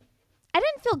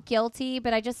didn't feel guilty,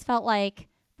 but I just felt like,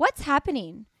 what's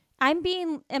happening? Am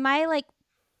I like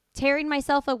tearing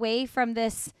myself away from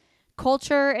this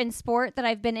culture and sport that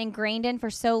I've been ingrained in for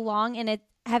so long and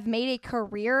have made a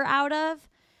career out of?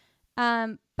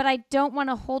 But I don't want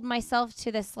to hold myself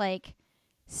to this like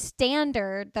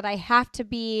standard that I have to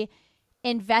be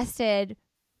invested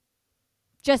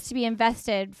just to be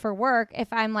invested for work.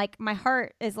 If I'm like, my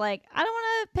heart is like, I don't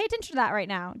want to pay attention to that right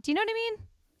now. Do you know what I mean?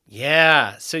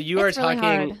 Yeah. So you It's really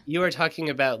hard. are talking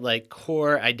about like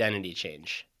core identity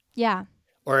change. Yeah.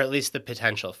 Or at least the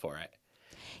potential for it.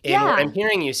 And Yeah. what I'm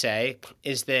hearing you say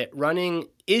is that running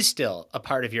is still a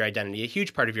part of your identity, a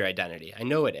huge part of your identity. I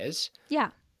know it is. Yeah.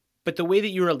 But the way that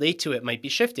you relate to it might be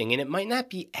shifting, and it might not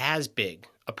be as big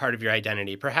a part of your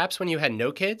identity. Perhaps when you had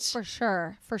no kids, For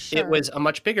sure. it was a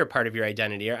much bigger part of your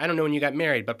identity. Or I don't know when you got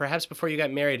married, but perhaps before you got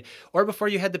married, or before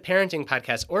you had the parenting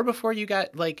podcast, or before you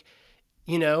got like,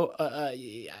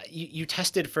 you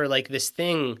tested for like this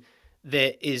thing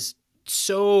that is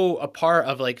so a part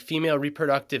of like female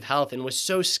reproductive health and was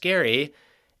so scary.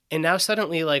 And now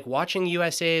suddenly like watching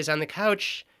USA's on the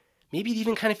couch, maybe it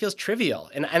even kind of feels trivial.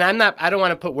 And I don't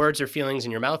want to put words or feelings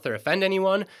in your mouth or offend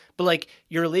anyone, but like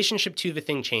your relationship to the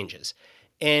thing changes.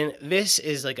 And this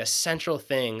is like a central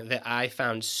thing that I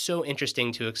found so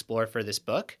interesting to explore for this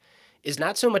book is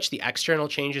not so much the external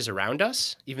changes around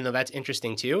us, even though that's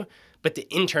interesting too, but the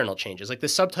internal changes. Like the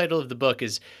subtitle of the book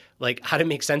is like how to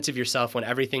make sense of yourself when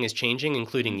everything is changing,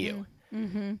 including you.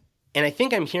 Mm-hmm. And I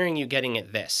think I'm hearing you getting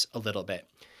at this a little bit.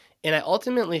 And I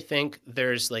ultimately think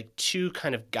there's like two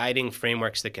kind of guiding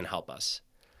frameworks that can help us.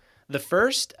 The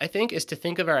first, I think, is to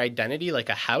think of our identity like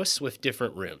a house with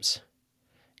different rooms.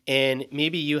 And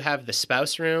maybe you have the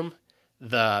spouse room,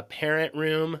 the parent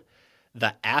room,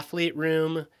 the athlete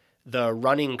room, the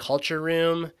running culture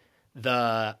room,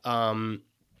 the,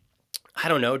 I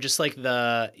don't know, just like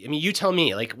you tell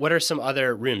me, like, what are some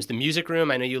other rooms? The music room,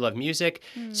 I know you love music.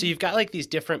 So you've got like these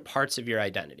different parts of your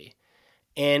identity.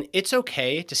 And it's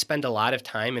okay to spend a lot of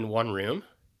time in one room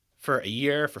for a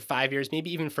year, for 5 years,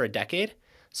 maybe even for a decade,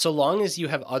 so long as you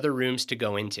have other rooms to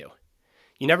go into.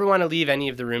 You never want to leave any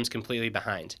of the rooms completely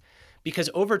behind because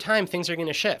over time, things are going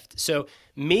to shift. So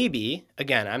maybe,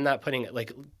 again, I'm not putting,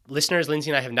 like, listeners, Lindsay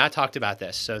and I have not talked about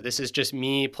this, so this is just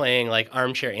me playing like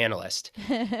armchair analyst.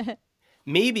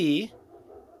 Maybe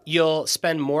you'll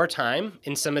spend more time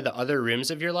in some of the other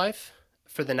rooms of your life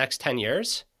for the next 10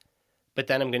 years. But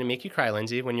then I'm going to make you cry,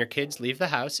 Lindsay, when your kids leave the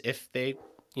house, if they,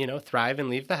 thrive and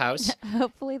leave the house.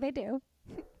 Hopefully they do.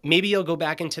 Maybe you'll go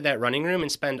back into that running room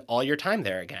and spend all your time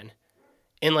there again.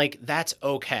 And like, that's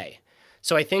okay.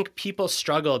 So I think people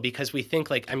struggle because we think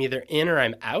like I'm either in or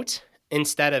I'm out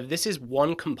instead of this is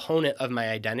one component of my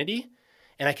identity.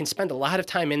 and I can spend a lot of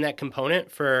time in that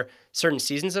component for certain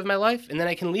seasons of my life, and then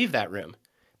I can leave that room,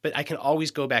 but I can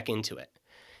always go back into it.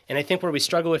 And I think where we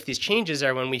struggle with these changes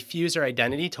are when we fuse our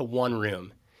identity to one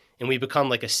room and we become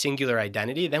like a singular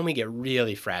identity, then we get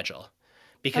really fragile.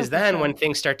 Because then when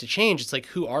things start to change, it's like,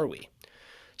 who are we?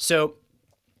 So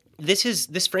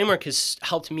this framework has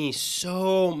helped me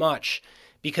so much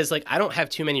because like I don't have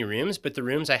too many rooms, but the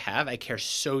rooms I have, I care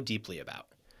so deeply about.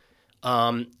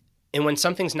 And when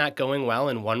something's not going well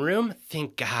in one room,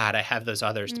 thank God I have those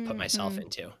others to put myself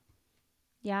into.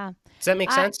 Yeah. Does that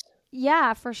make sense?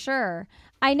 Yeah, for sure.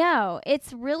 I know.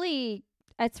 It's really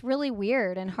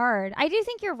weird and hard. I do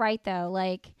think you're right though.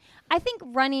 Like I think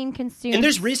running consumes. And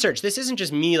there's research. This isn't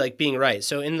just me like being right.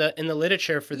 So in the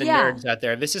literature for the nerds out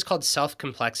there, this is called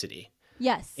self-complexity.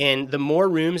 Yes. And the more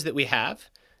rooms that we have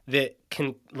that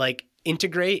can like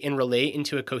integrate and relate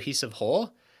into a cohesive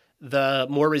whole, the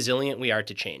more resilient we are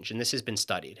to change. And this has been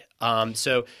studied.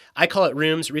 So I call it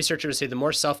rooms. Researchers say the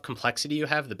more self-complexity you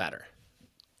have, the better.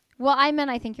 Well,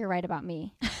 I think you're right about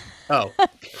me. Oh,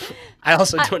 I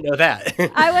also don't know that.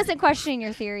 I wasn't questioning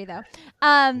your theory though.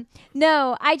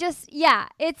 No,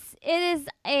 it is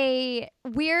a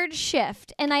weird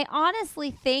shift. And I honestly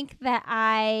think that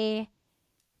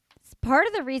part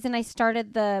of the reason I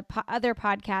started the other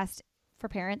podcast for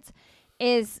parents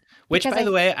is which, by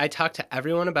the way, I talk to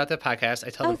everyone about the podcast. I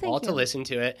tell them all to listen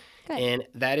to it. Good. And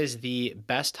that is the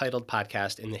best titled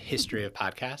podcast in the history of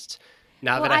podcasts.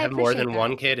 Now that I have more than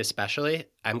one kid, especially,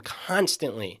 I'm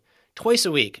constantly, twice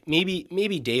a week,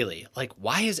 maybe daily. Like,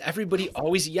 why is everybody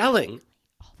always yelling?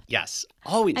 Yes,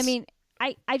 always. I mean,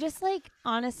 I just like,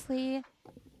 honestly,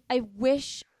 I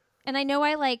wish, and I know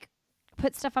I like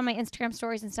put stuff on my Instagram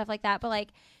stories and stuff like that, but like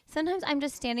sometimes I'm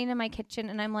just standing in my kitchen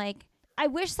and I'm like, I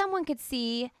wish someone could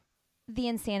see the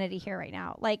insanity here right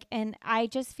now. Like, and I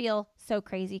just feel so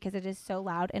crazy because it is so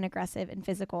loud and aggressive and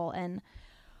physical and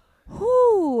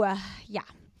whoo, yeah.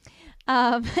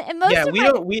 And most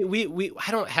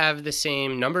I don't have the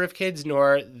same number of kids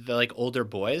nor the like older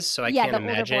boys, so I can't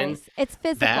imagine. It's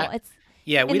physical.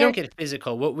 We don't get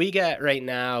physical. What we get right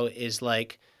now is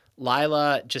like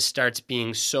Lila just starts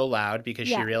being so loud because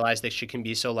she realized that she can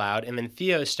be so loud, and then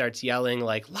Theo starts yelling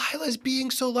like, "Lila's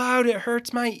being so loud, it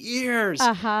hurts my ears."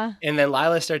 And then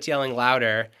Lila starts yelling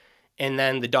louder, and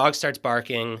then the dog starts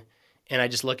barking, and I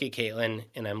just look at Caitlin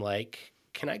and I'm like,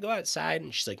 can I go outside?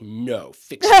 And she's like, no,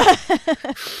 fix it.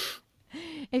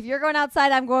 If you're going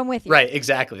outside, I'm going with you. Right,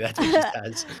 exactly. That's what she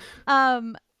says.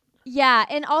 Yeah,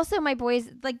 and also my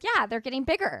boys, like, they're getting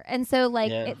bigger. And so,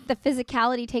 like, the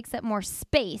physicality takes up more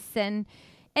space. And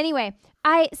anyway,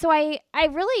 I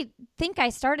really think I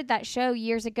started that show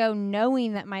years ago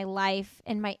knowing that my life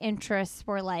and my interests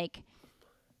were, like,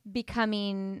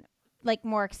 becoming, like,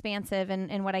 more expansive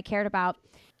and what I cared about.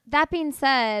 That being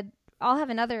said, I'll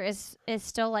Have Another is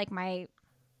still like my,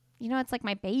 it's like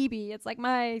my baby. It's like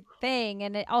my thing.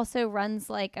 And it also runs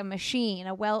like a machine,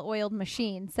 a well-oiled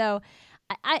machine. So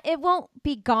it won't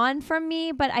be gone from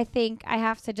me, but I think I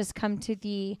have to just come to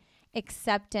the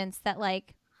acceptance that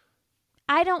like,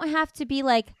 I don't have to be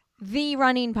like the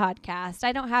running podcast.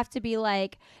 I don't have to be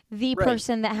like the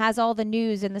person that has all the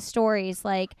news and the stories.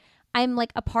 Like I'm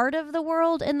like a part of the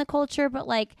world and the culture, but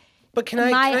like, but can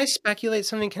I speculate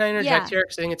something? Can I interject here?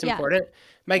 Because I think it's important.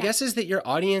 My guess is that your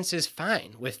audience is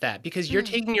fine with that because you're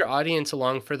taking your audience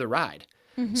along for the ride.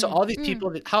 Mm-hmm. So all these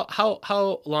people,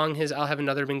 how long has I'll Have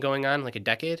Another been going on? Like a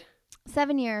decade?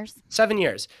 7 years. 7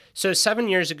 years. So 7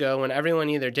 years ago when everyone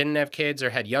either didn't have kids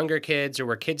or had younger kids or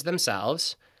were kids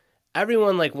themselves,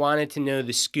 everyone like wanted to know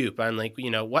the scoop on like,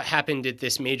 what happened at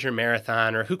this major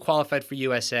marathon or who qualified for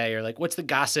USA or like what's the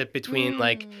gossip between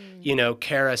like,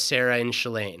 Kara, Sarah, and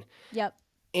Shalane. Yep.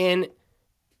 And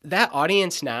that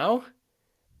audience now,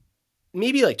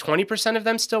 maybe like 20% of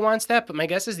them still wants that, but my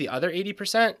guess is the other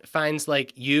 80% finds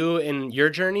like you and your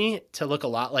journey to look a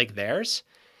lot like theirs.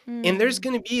 And there's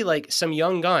going to be like some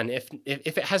young gun, if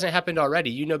it hasn't happened already,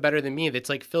 you know better than me, that's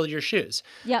like filled your shoes.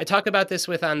 Yep. I talk about this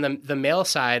with on the male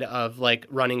side of like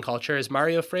running culture is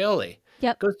Mario Fraioli.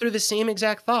 Yep. Goes through the same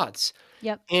exact thoughts.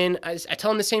 Yep. And I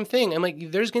tell him the same thing. I'm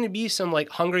like, there's going to be some like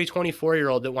hungry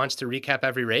 24-year-old that wants to recap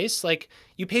every race. Like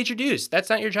you paid your dues. That's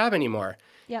not your job anymore.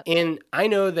 Yep. And I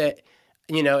know that,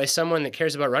 as someone that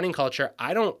cares about running culture,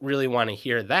 I don't really want to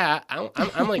hear that.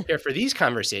 I'm like there for these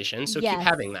conversations. So keep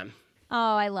having them.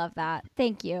 Oh, I love that.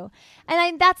 Thank you.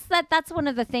 And that's one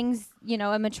of the things,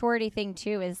 a maturity thing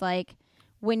too, is like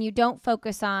when you don't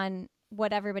focus on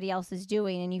what everybody else is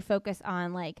doing and you focus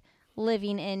on like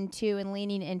living into and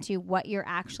leaning into what you're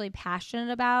actually passionate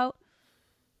about,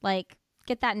 like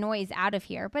get that noise out of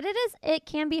here. But it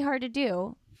can be hard to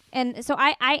do And so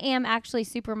I am actually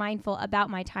super mindful about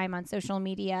my time on social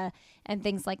media and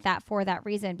things like that for that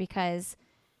reason, because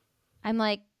I'm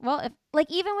like, well, if like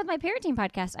even with my parenting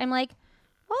podcast, I'm like,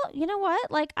 well, you know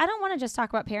what? Like, I don't want to just talk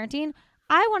about parenting.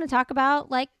 I want to talk about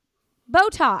like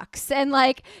Botox and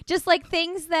like just like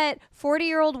things that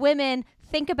 40-year-old women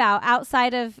think about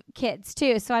outside of kids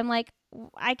too. So I'm like,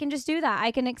 I can just do that.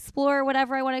 I can explore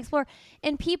whatever I want to explore.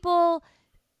 And people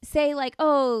say like,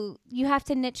 oh, you have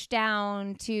to niche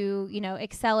down to,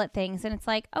 excel at things. And it's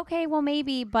like, okay, well,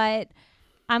 maybe, but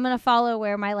I'm going to follow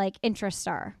where my like interests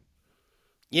are.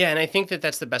 Yeah. And I think that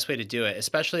that's the best way to do it,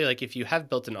 especially like if you have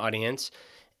built an audience.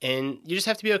 And you just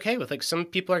have to be okay with like some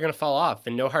people are going to fall off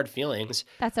and no hard feelings.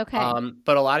 That's okay.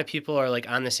 But a lot of people are like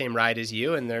on the same ride as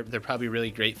you, and they're probably really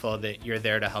grateful that you're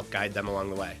there to help guide them along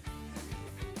the way.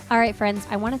 All right, friends,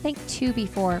 I want to thank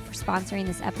 2Before for sponsoring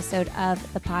this episode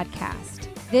of the podcast.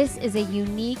 This is a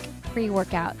unique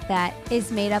pre-workout that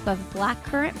is made up of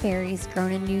blackcurrant berries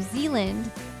grown in New Zealand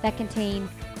that contain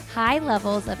high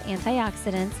levels of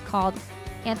antioxidants called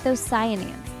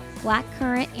anthocyanins.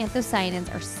 Blackcurrant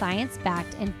anthocyanins are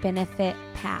science-backed and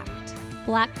benefit-packed.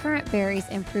 Blackcurrant berries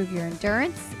improve your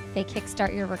endurance, they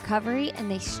kickstart your recovery, and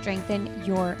they strengthen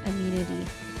your immunity.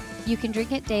 You can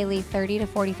drink it daily 30 to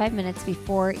 45 minutes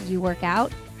before you work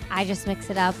out. I just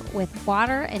mix it up with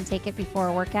water and take it before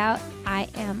a workout. I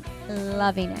am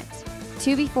loving it.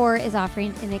 2Before is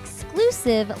offering an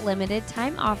exclusive limited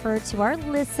time offer to our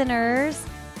listeners.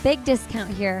 Big discount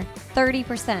here,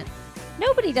 30%.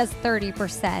 Nobody does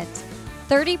 30%.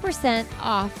 30%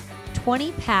 off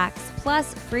 20 packs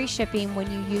plus free shipping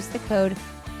when you use the code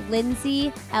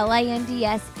Lindsey,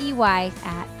 LINDSEY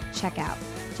at checkout.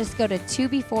 Just go to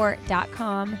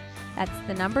 2before.com. That's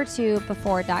the number 2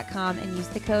 before.com and use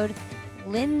the code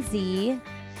Lindsey.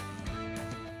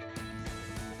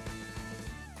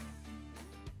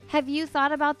 Have you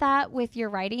thought about that with your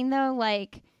writing though?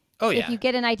 Like, oh yeah, if you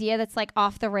get an idea that's like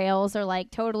off the rails or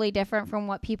like totally different from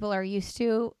what people are used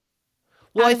to.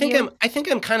 Well, I think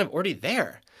I'm kind of already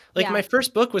there. Like my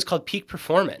first book was called Peak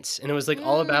Performance, and it was like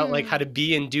all about like how to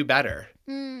be and do better.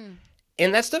 And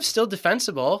that stuff's still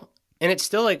defensible, and it's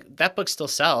still like that book still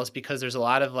sells because there's a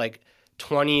lot of like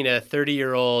 20 to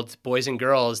 30-year-old boys and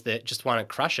girls that just want to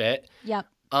crush it. Yep.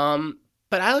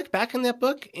 But I look back on that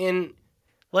book and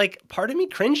like part of me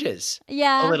cringes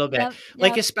a little bit. Yep.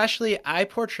 Like especially I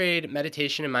portrayed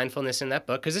meditation and mindfulness in that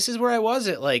book because this is where I was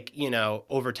at like,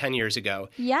 over 10 years ago.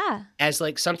 Yeah. As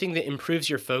like something that improves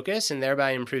your focus and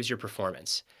thereby improves your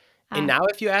performance. And now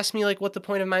if you ask me like what the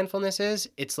point of mindfulness is,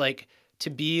 it's like to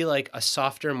be like a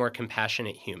softer, more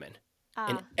compassionate human.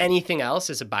 And anything else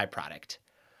is a byproduct.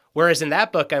 Whereas in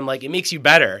that book, I'm like, it makes you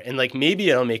better. And like maybe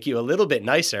it'll make you a little bit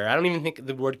nicer. I don't even think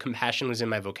the word compassion was in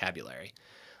my vocabulary.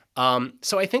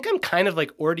 So I think I'm kind of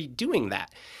like already doing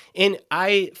that. And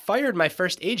I fired my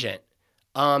first agent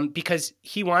because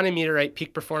he wanted me to write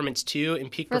Peak Performance 2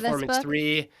 and Peak Performance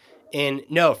 3. And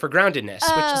no, for Groundedness,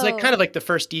 which is like kind of like the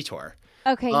first detour.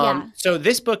 Okay, yeah. So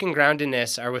this book and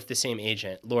Groundedness are with the same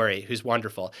agent, Lori, who's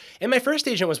wonderful. And my first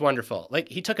agent was wonderful. Like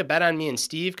he took a bet on me and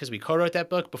Steve because we co-wrote that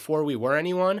book before we were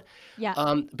anyone. Yeah.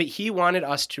 But he wanted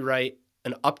us to write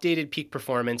an updated Peak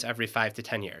Performance every 5 to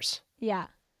 10 years. Yeah.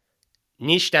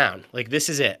 Niche down. Like this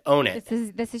is it. Own it.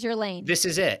 This is your lane. This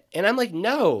is it. And I'm like,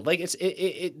 no, like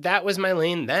that was my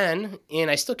lane then.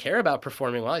 And I still care about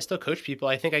performing well. I still coach people.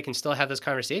 I think I can still have those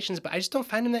conversations, but I just don't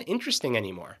find them that interesting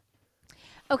anymore.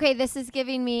 Okay, this is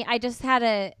giving me. I just had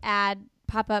an ad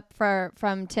pop up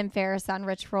from Tim Ferriss on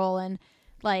Rich Roll, and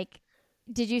like,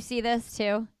 did you see this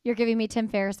too? You're giving me Tim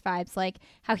Ferriss vibes, like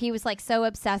how he was like so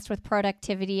obsessed with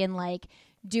productivity and like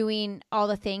doing all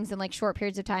the things in like short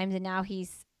periods of time, and now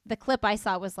the clip I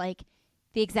saw was like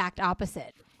the exact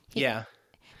opposite. Yeah,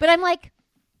 but I'm like,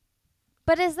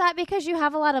 but is that because you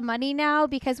have a lot of money now?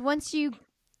 Because once you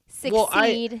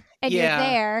succeed and you're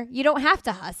there, you don't have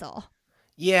to hustle.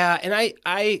 Yeah, and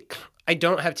I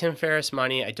don't have Tim Ferriss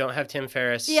money. I don't have Tim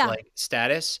Ferriss like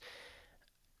status.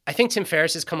 I think Tim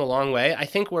Ferriss has come a long way. I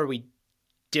think where we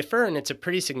differ, and it's a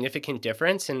pretty significant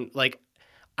difference, and like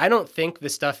I don't think the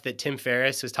stuff that Tim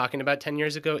Ferriss was talking about 10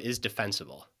 years ago is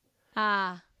defensible.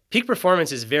 Peak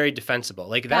Performance is very defensible.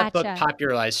 Like that book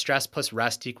popularized stress plus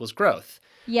rest equals growth.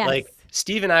 Yes. Like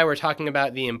Steve and I were talking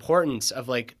about the importance of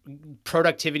like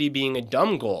productivity being a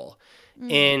dumb goal.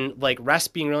 And like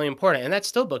rest being really important. And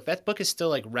that book is still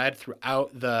like read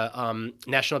throughout the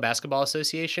National Basketball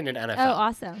Association and NFL. Oh,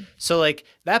 awesome. So like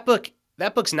that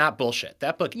book's not bullshit.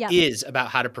 That book is about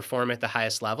how to perform at the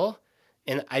highest level.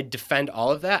 And I defend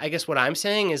all of that. I guess what I'm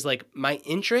saying is like my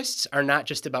interests are not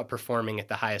just about performing at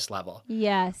the highest level.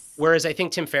 Yes. Whereas I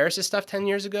think Tim Ferriss's stuff 10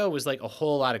 years ago was like a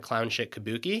whole lot of clown shit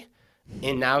kabuki.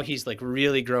 And now he's like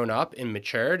really grown up and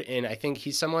matured. And I think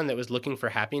he's someone that was looking for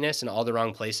happiness in all the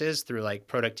wrong places through like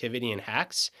productivity and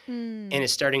hacks and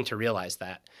is starting to realize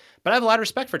that. But I have a lot of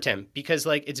respect for Tim because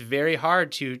like it's very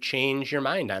hard to change your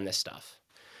mind on this stuff.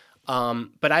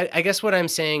 But I guess what I'm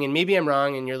saying, and maybe I'm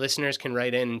wrong and your listeners can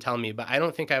write in and tell me, but I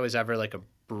don't think I was ever like a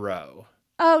bro.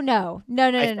 Oh, no.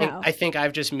 No. I think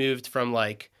I've just moved from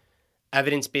like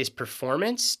evidence-based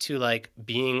performance to like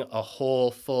being a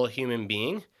whole, full human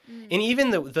being. And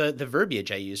even the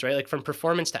verbiage I use, right? Like from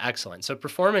performance to excellence. So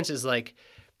performance is like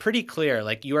pretty clear,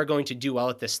 like you are going to do well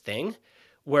at this thing,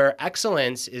 where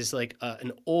excellence is like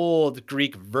an old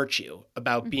Greek virtue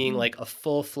about being like a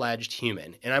full-fledged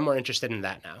human. And I'm more interested in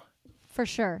that now. For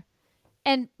sure.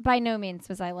 And by no means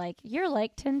was I like, you're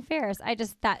like Tim Ferriss.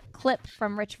 That clip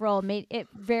from Rich Roll made it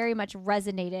very much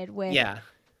resonated with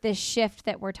this shift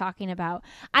that we're talking about.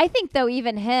 I think though,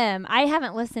 even him, I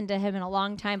haven't listened to him in a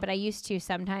long time, but I used to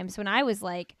sometimes when I was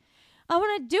like, I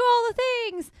want to do all the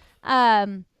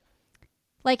things.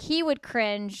 Like he would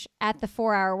cringe at the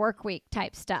 4-hour work week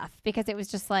type stuff because it was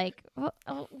just like,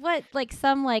 what? Like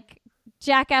some like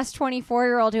jackass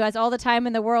 24-year-old who has all the time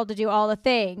in the world to do all the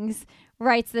things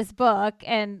writes this book,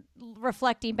 and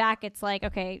reflecting back, it's like,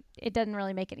 okay, it doesn't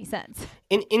really make any sense.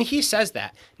 And he says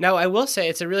that. Now, I will say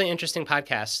it's a really interesting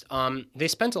podcast. They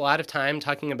spent a lot of time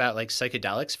talking about like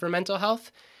psychedelics for mental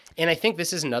health. And I think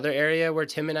this is another area where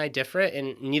Tim and I differ,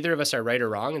 and neither of us are right or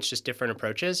wrong. It's just different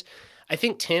approaches. I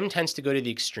think Tim tends to go to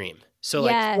the extreme. So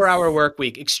like 4-hour work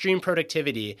week, extreme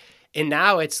productivity. And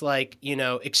now it's like,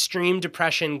 extreme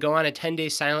depression, go on a 10-day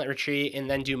silent retreat and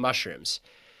then do mushrooms.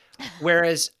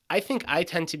 Whereas I think I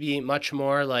tend to be much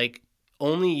more like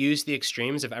only use the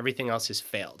extremes if everything else has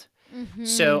failed.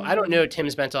 So I don't know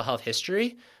Tim's mental health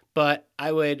history, but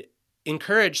I would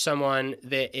encourage someone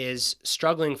that is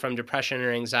struggling from depression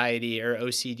or anxiety or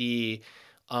OCD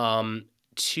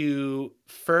to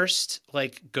first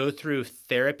like go through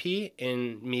therapy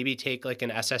and maybe take like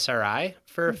an SSRI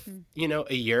for,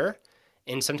 a year.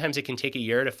 And sometimes it can take a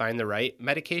year to find the right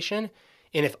medication.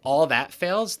 And if all that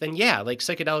fails, then like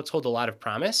psychedelics hold a lot of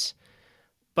promise.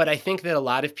 But I think that a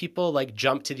lot of people like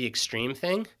jump to the extreme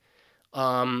thing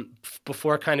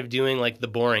before kind of doing like the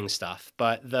boring stuff.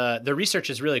 But the research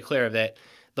is really clear that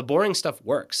the boring stuff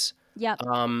works. Yep.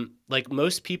 Like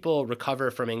most people recover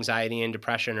from anxiety and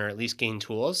depression, or at least gain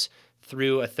tools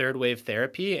through a third wave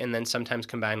therapy, and then sometimes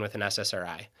combined with an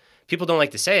SSRI. People don't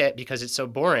like to say it because it's so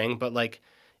boring, but like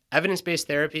evidence-based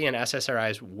therapy and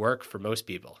SSRIs work for most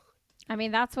people. I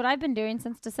mean, that's what I've been doing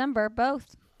since December,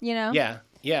 both, Yeah.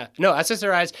 No,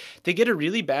 SSRIs, they get a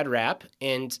really bad rap.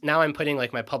 And now I'm putting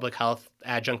like my public health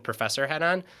adjunct professor hat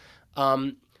on.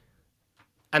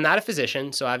 I'm not a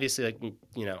physician, so obviously like,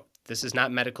 this is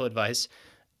not medical advice.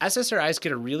 SSRIs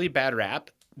get a really bad rap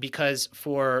because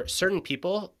for certain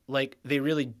people, like they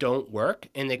really don't work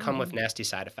and they come with nasty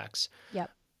side effects. Yep.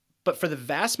 But for the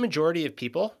vast majority of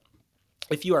people,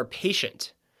 if you are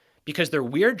patient, because they're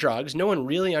weird drugs, no one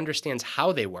really understands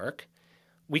how they work,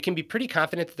 we can be pretty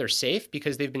confident that they're safe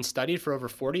because they've been studied for over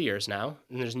 40 years now,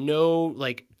 and there's no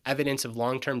like evidence of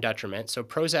long-term detriment. So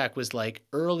Prozac was like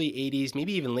early 80s,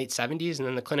 maybe even late 70s, and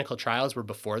then the clinical trials were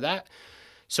before that.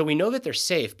 So we know that they're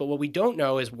safe, but what we don't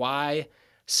know is why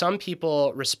some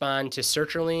people respond to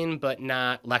sertraline but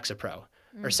not Lexapro,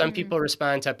 or some people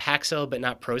respond to Paxil but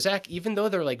not Prozac, even though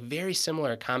they're like very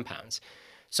similar compounds.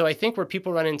 So I think where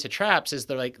people run into traps is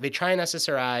they try an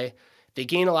SSRI, they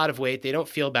gain a lot of weight, they don't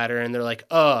feel better, and they're like,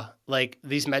 like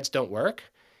these meds don't work.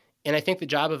 And I think the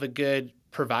job of a good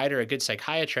provider, a good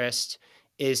psychiatrist,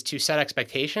 is to set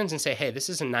expectations and say, hey, this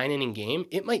is a 9-inning game.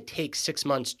 It might take 6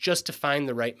 months just to find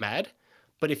the right med,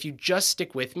 but if you just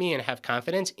stick with me and have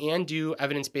confidence and do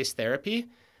evidence-based therapy,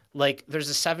 like there's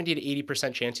a 70 to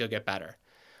 80% chance you'll get better.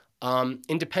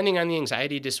 And depending on the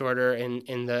anxiety disorder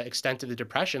and the extent of the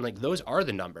depression, like those are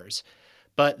the numbers.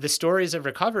 But the stories of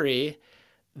recovery,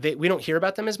 we don't hear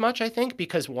about them as much, I think,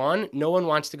 because one, no one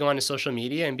wants to go onto social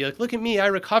media and be like, look at me, I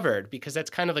recovered, because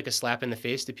that's kind of like a slap in the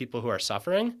face to people who are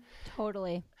suffering.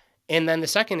 Totally. And then the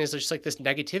second is just like this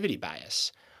negativity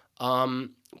bias.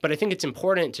 But I think it's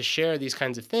important to share these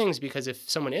kinds of things because if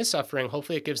someone is suffering,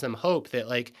 hopefully it gives them hope that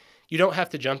like you don't have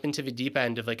to jump into the deep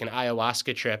end of like an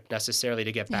ayahuasca trip necessarily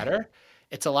to get better.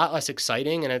 It's a lot less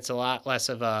exciting and it's a lot less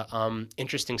of a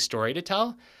interesting story to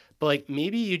tell. But like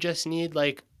maybe you just need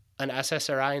like an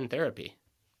SSRI in therapy.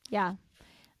 Yeah.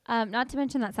 Not to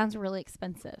mention that sounds really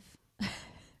expensive.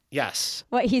 Yes.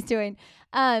 What he's doing.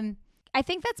 I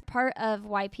think that's part of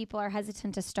why people are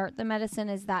hesitant to start the medicine,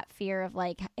 is that fear of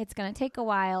like, it's going to take a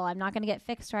while. I'm not going to get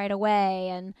fixed right away.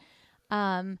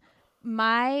 And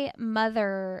my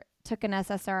mother took an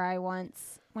SSRI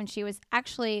once when she was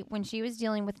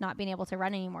dealing with not being able to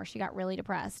run anymore. She got really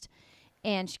depressed,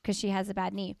 and because she has a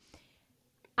bad knee.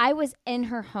 I was in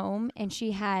her home, and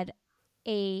she had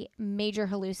a major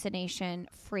hallucination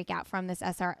freak out from this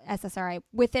SSRI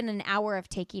within an hour of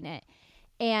taking it.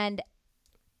 And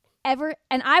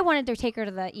I wanted to take her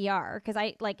to the ER because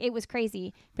it was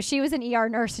crazy, but she was an ER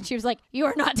nurse, and she was like, "You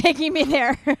are not taking me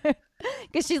there,"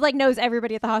 because she like knows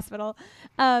everybody at the hospital.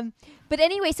 But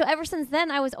anyway, so ever since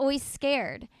then, I was always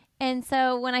scared. And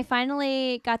so when I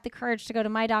finally got the courage to go to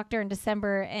my doctor in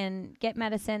December and get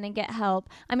medicine and get help,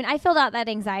 I mean, I filled out that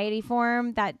anxiety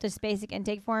form, that just basic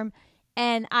intake form,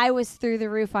 and I was through the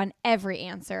roof on every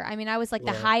answer. I mean, I was like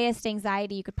the highest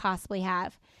anxiety you could possibly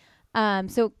have.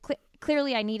 So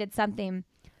clearly I needed something.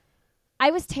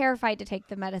 I was terrified to take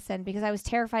the medicine because I was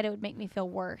terrified it would make me feel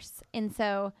worse.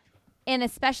 And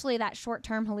especially that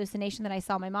short-term hallucination that I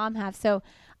saw my mom have. So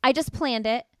I just planned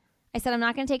it. I said, I'm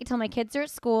not going to take it till my kids are at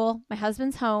school, my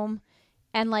husband's home.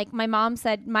 And like my mom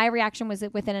said, my reaction was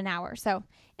within an hour. So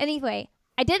anyway,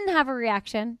 I didn't have a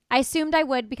reaction. I assumed I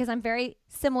would because I'm very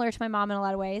similar to my mom in a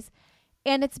lot of ways.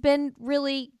 And it's been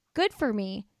really good for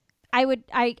me.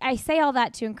 I say all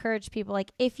that to encourage people.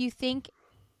 Like, if you think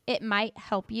it might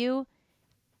help you,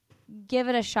 give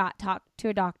it a shot. Talk to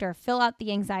a doctor, fill out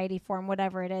the anxiety form,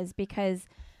 whatever it is, because,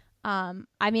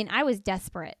 I mean, I was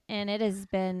desperate, and it has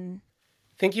been.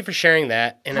 Thank you for sharing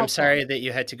that. And helpful. I'm sorry that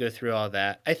you had to go through all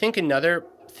that. I think another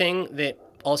thing that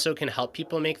also can help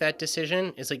people make that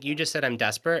decision is, like you just said, I'm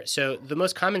desperate. So the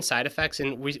most common side effects,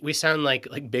 and we sound like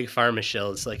big pharma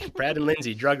shills, like Brad and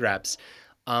Lindsay, drug reps.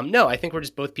 No, I think we're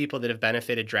just both people that have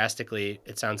benefited drastically,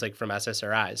 it sounds like, from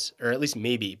SSRIs, or at least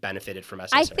maybe benefited from SSRIs.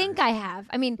 I think I have.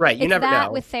 I mean, right, you never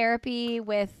know. With therapy,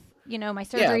 with, my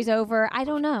surgery's over. I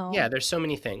don't know. Yeah, there's so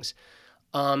many things.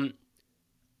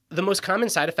 The most common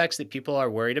side effects that people are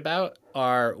worried about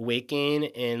are weight gain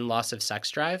and loss of sex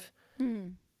drive.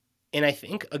 And I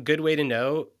think a good way to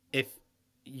know if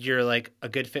you're like a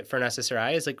good fit for an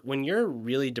SSRI is like when you're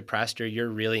really depressed or you're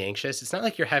really anxious, it's not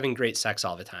like you're having great sex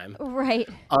all the time. Right.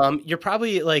 You're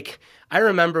probably like, I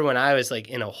remember when I was like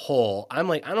in a hole, I'm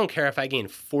like, I don't care if I gain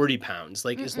 40 pounds.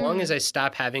 Like, as long as I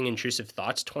stop having intrusive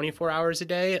thoughts 24 hours a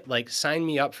day, like, sign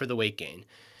me up for the weight gain.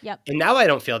 Yep. And now I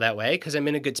don't feel that way because I'm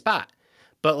in a good spot.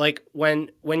 But like when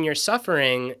you're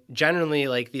suffering, generally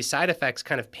like these side effects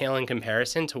kind of pale in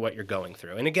comparison to what you're going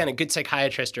through. And again, a good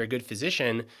psychiatrist or a good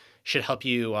physician should help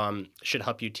you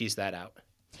tease that out.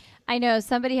 I know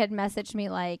somebody had messaged me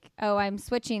like, "Oh, I'm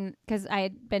switching," because I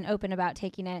had been open about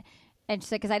taking it, and she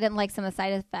said because I didn't like some of the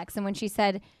side effects. And when she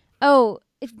said, "Oh,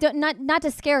 it's not to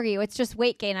scare you, it's just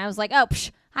weight gain," I was like, "Oh,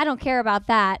 I don't care about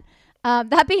that."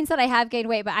 That being said, I have gained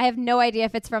weight, but I have no idea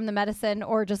if it's from the medicine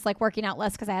or just like working out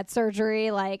less because I had surgery.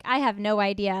 Like, I have no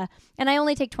idea. And I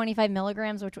only take 25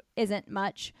 milligrams, which isn't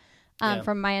much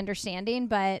from my understanding.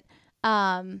 But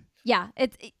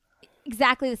it's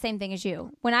exactly the same thing as you.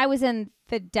 When I was in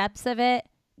the depths of it,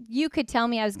 you could tell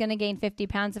me I was going to gain 50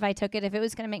 pounds if I took it. If it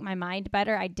was going to make my mind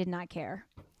better, I did not care.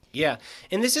 Yeah.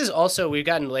 And this is also, we've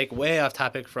gotten like way off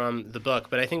topic from the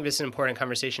book, but I think this is an important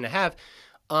conversation to have.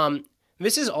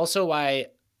 This is also why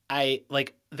I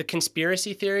like the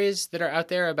conspiracy theories that are out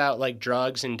there about like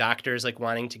drugs and doctors like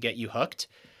wanting to get you hooked.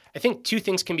 I think two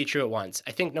things can be true at once.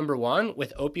 I think number one,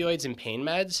 with opioids and pain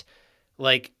meds,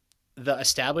 like the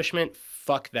establishment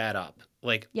fucked that up,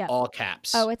 like all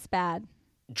caps. Oh, it's bad.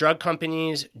 Drug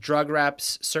companies, drug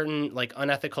reps, certain like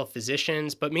unethical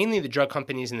physicians, but mainly the drug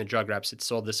companies and the drug reps that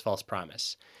sold this false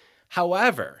promise.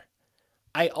 However,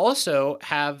 I also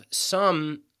have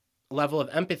some level of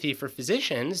empathy for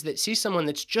physicians that see someone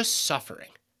that's just suffering.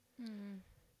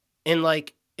 And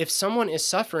like, if someone is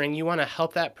suffering, you want to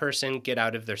help that person get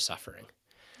out of their suffering.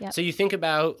 Yep. So you think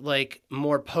about like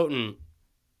more potent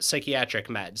psychiatric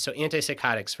meds. So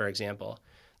antipsychotics, for example,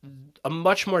 a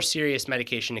much more serious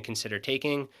medication to consider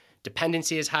taking.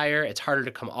 Dependency is higher. It's harder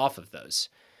to come off of those.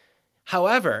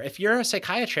 However, if you're a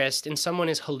psychiatrist and someone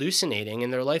is hallucinating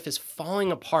and their life is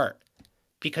falling apart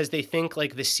because they think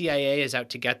like the CIA is out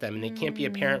to get them and they can't be a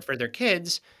parent for their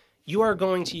kids, you are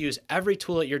going to use every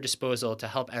tool at your disposal to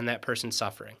help end that person's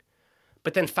suffering.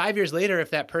 But then 5 years later,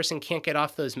 if that person can't get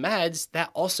off those meds,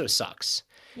 that also sucks.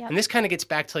 Yep. And this kind of gets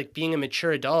back to like being a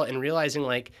mature adult and realizing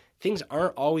like things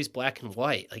aren't always black and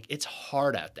white. Like, it's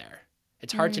hard out there.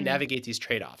 It's hard to navigate these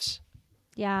trade-offs.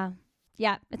 Yeah.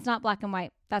 Yeah. It's not black and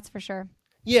white. That's for sure.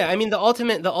 Yeah. I mean, the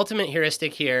ultimate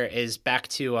heuristic here is back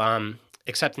to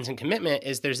acceptance and commitment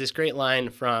is there's this great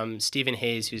line from Stephen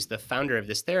Hayes, who's the founder of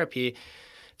this therapy,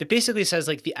 that basically says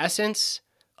like the essence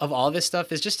of all this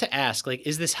stuff is just to ask, like,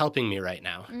 is this helping me right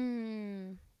now?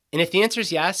 And if the answer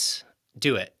is yes,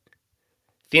 do it.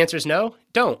 If the answer is no,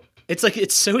 don't. It's like,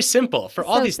 it's so simple for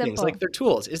all these things. Like, they're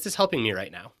tools. Is this helping me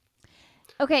right now?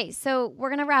 Okay, so we're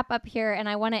going to wrap up here, and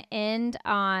I want to end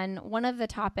on one of the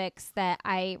topics that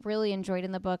I really enjoyed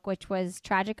in the book, which was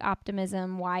tragic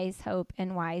optimism, wise hope,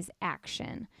 and wise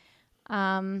action.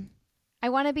 I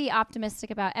want to be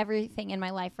optimistic about everything in my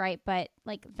life, right? But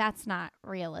like, that's not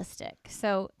realistic.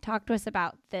 So talk to us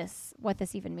about this, what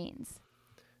this even means.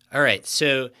 All right.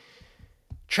 So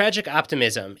tragic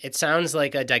optimism, it sounds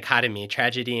like a dichotomy,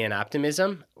 tragedy and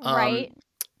optimism. Right.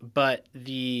 But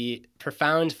the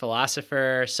profound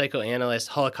philosopher, psychoanalyst,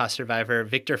 Holocaust survivor,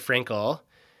 Viktor Frankl,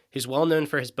 who's well known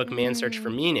for his book, Man's Search for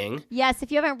Meaning. Yes,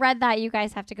 if you haven't read that, you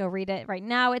guys have to go read it right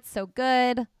now. It's so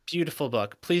good. Beautiful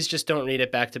book. Please just don't read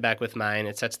it back to back with mine.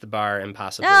 It sets the bar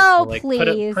impossible. Oh, so, like,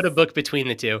 please. Put a book between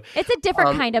the two. It's a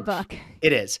different kind of book.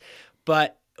 It is.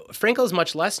 But Frankl is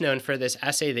much less known for this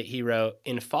essay that he wrote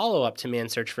in follow-up to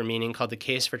Man's Search for Meaning called The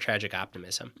Case for Tragic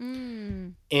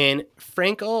Optimism. And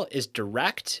Frankl is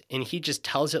direct, and he just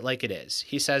tells it like it is.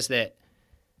 He says that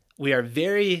we are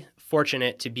very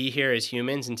fortunate to be here as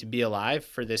humans and to be alive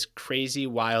for this crazy,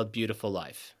 wild, beautiful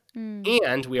life.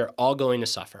 And we are all going to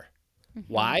suffer.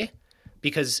 Why?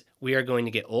 Because we are going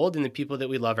to get old, and the people that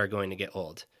we love are going to get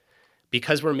old.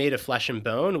 Because we're made of flesh and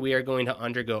bone, we are going to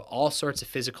undergo all sorts of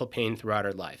physical pain throughout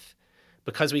our life.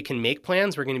 Because we can make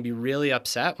plans, we're going to be really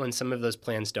upset when some of those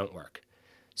plans don't work.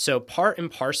 So part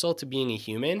and parcel to being a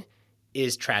human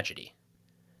is tragedy.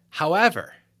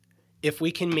 However, if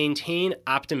we can maintain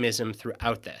optimism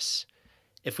throughout this,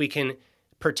 if we can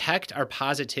protect our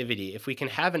positivity, if we can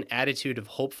have an attitude of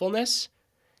hopefulness,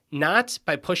 not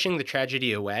by pushing the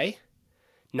tragedy away,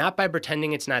 not by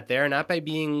pretending it's not there, not by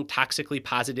being toxically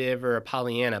positive or a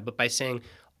Pollyanna, but by saying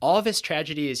all this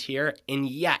tragedy is here, and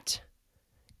yet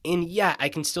I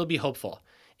can still be hopeful.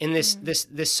 And this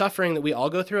suffering that we all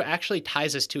go through actually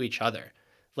ties us to each other.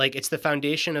 Like, it's the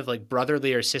foundation of like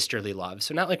brotherly or sisterly love.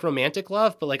 So not like romantic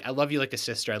love, but like, I love you like a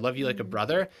sister, I love you like a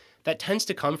brother. That tends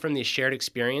to come from these shared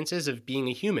experiences of being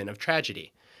a human, of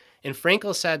tragedy. And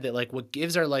Frankl said that like what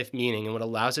gives our life meaning and what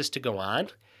allows us to go on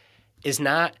is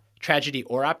not tragedy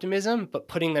or optimism, but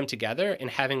putting them together and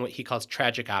having what he calls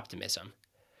tragic optimism.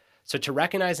 So to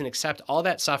recognize and accept all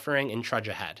that suffering and trudge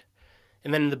ahead.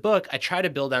 And then in the book, I try to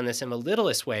build on this in the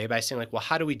littlest way by saying like, well,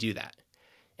 how do we do that?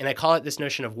 And I call it this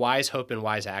notion of wise hope and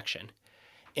wise action.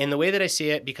 And the way that I see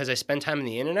it, because I spend time on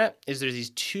the internet, is there's these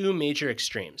two major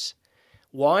extremes.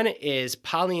 One is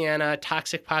Pollyanna,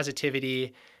 toxic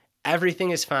positivity, everything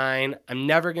is fine, I'm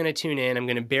never going to tune in, I'm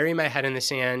going to bury my head in the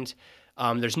sand.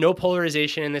 There's no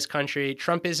polarization in this country.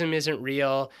 Trumpism isn't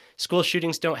real. School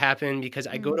shootings don't happen because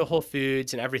I go to Whole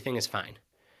Foods and everything is fine.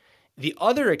 The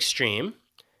other extreme,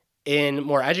 in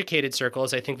more educated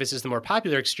circles, I think this is the more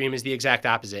popular extreme, is the exact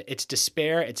opposite. It's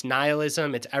despair, it's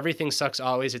nihilism, it's everything sucks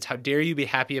always, it's how dare you be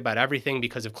happy about everything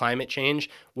because of climate change.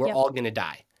 We're all going to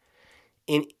die.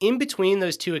 And in between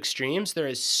those two extremes, there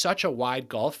is such a wide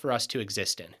gulf for us to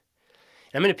exist in.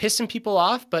 I'm going to piss some people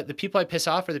off, but the people I piss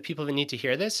off are the people that need to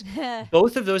hear this.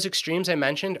 Both of those extremes I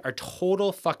mentioned are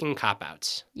total fucking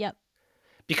cop-outs. Yep.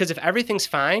 Because if everything's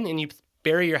fine and you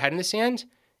bury your head in the sand,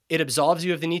 it absolves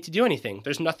you of the need to do anything.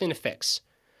 There's nothing to fix.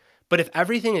 But if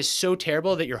everything is so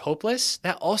terrible that you're hopeless,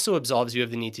 that also absolves you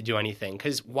of the need to do anything.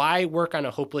 Because why work on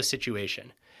a hopeless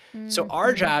situation? So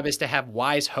our job is to have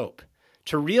wise hope,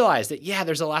 to realize that, yeah,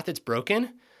 there's a lot that's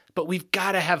broken, but we've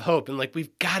got to have hope. And like,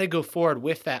 we've got to go forward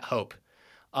with that hope.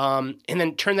 And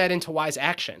then turn that into wise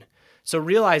action. So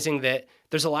realizing that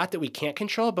there's a lot that we can't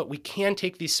control, but we can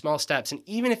take these small steps. And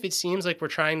even if it seems like we're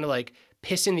trying to like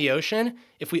piss in the ocean,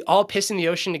 if we all piss in the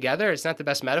ocean together, it's not the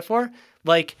best metaphor,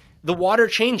 like the water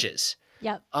changes.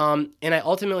 Yep. And I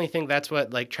ultimately think that's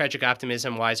what like tragic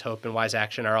optimism, wise hope, and wise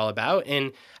action are all about.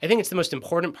 And I think it's the most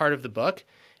important part of the book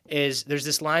is there's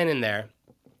this line in there,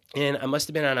 and I must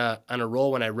have been on a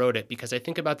roll when I wrote it because I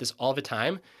think about this all the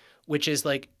time, which is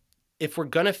like, if we're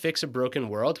going to fix a broken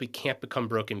world, we can't become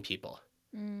broken people.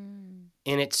 And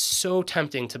it's so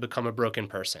tempting to become a broken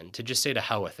person, to just say to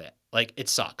hell with it. Like, it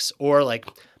sucks. Or like,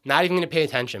 not even going to pay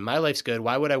attention. My life's good.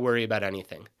 Why would I worry about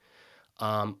anything?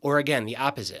 Or again, the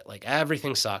opposite. Like,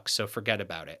 everything sucks, so forget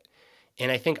about it.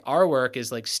 And I think our work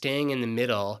is like staying in the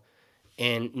middle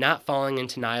and not falling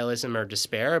into nihilism or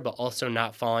despair, but also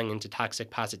not falling into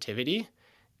toxic positivity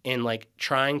and like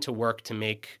trying to work to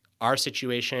make our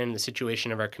situation, the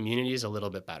situation of our communities, a little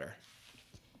bit better.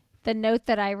 The note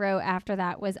that I wrote after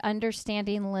that was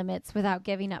understanding limits without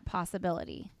giving up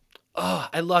possibility. Oh,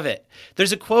 I love it.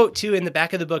 There's a quote, too, in the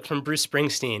back of the book from Bruce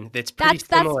Springsteen that's pretty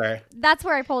similar. That's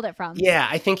where I pulled it from. Yeah,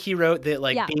 I think he wrote that,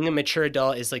 like, being a mature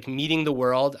adult is, like, meeting the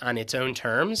world on its own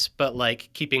terms, but, like,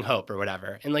 keeping hope or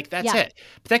whatever. And, like, that's it.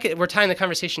 But we're tying the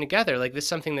conversation together. Like, this is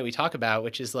something that we talk about,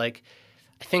 which is, like,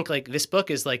 I think, like, this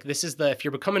book is, like, this is if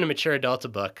you're becoming a mature adult, a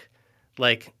book,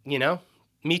 like, you know,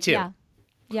 me too. Yeah.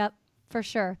 Yep, for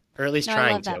sure. Or at least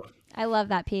trying to. I love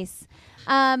that piece.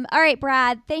 All right,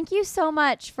 Brad, thank you so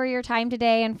much for your time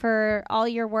today and for all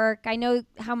your work. I know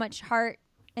how much heart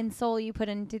and soul you put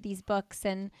into these books,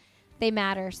 and they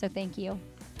matter, so thank you.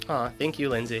 Aw, thank you,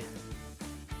 Lindsay.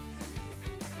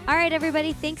 All right,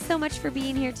 everybody, thanks so much for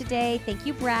being here today. Thank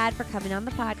you, Brad, for coming on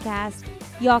the podcast.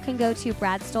 Y'all can go to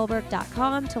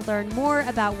bradstulberg.com to learn more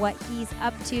about what he's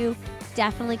up to.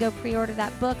 Definitely go pre-order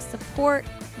that book. Support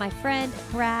my friend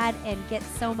Brad and get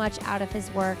so much out of his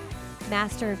work.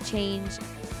 Master of Change,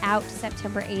 out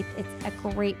September 8th. It's a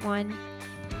great one.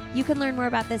 You can learn more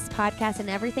about this podcast and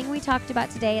everything we talked about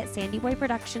today at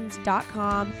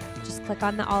sandyboyproductions.com. Just click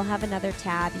on the I'll Have Another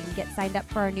tab. You can get signed up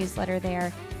for our newsletter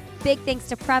there. Big thanks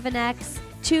to Previnex,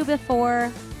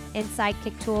 2Before, and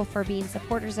Sidekick Tool for being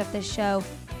supporters of this show.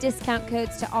 Discount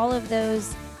codes to all of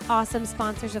those awesome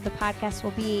sponsors of the podcast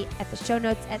will be at the show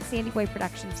notes at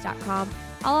sandyboyproductions.com.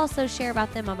 I'll also share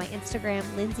about them on my Instagram,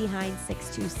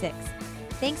 LindsayHines626.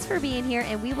 Thanks for being here,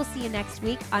 and we will see you next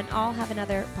week on I'll Have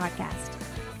Another podcast.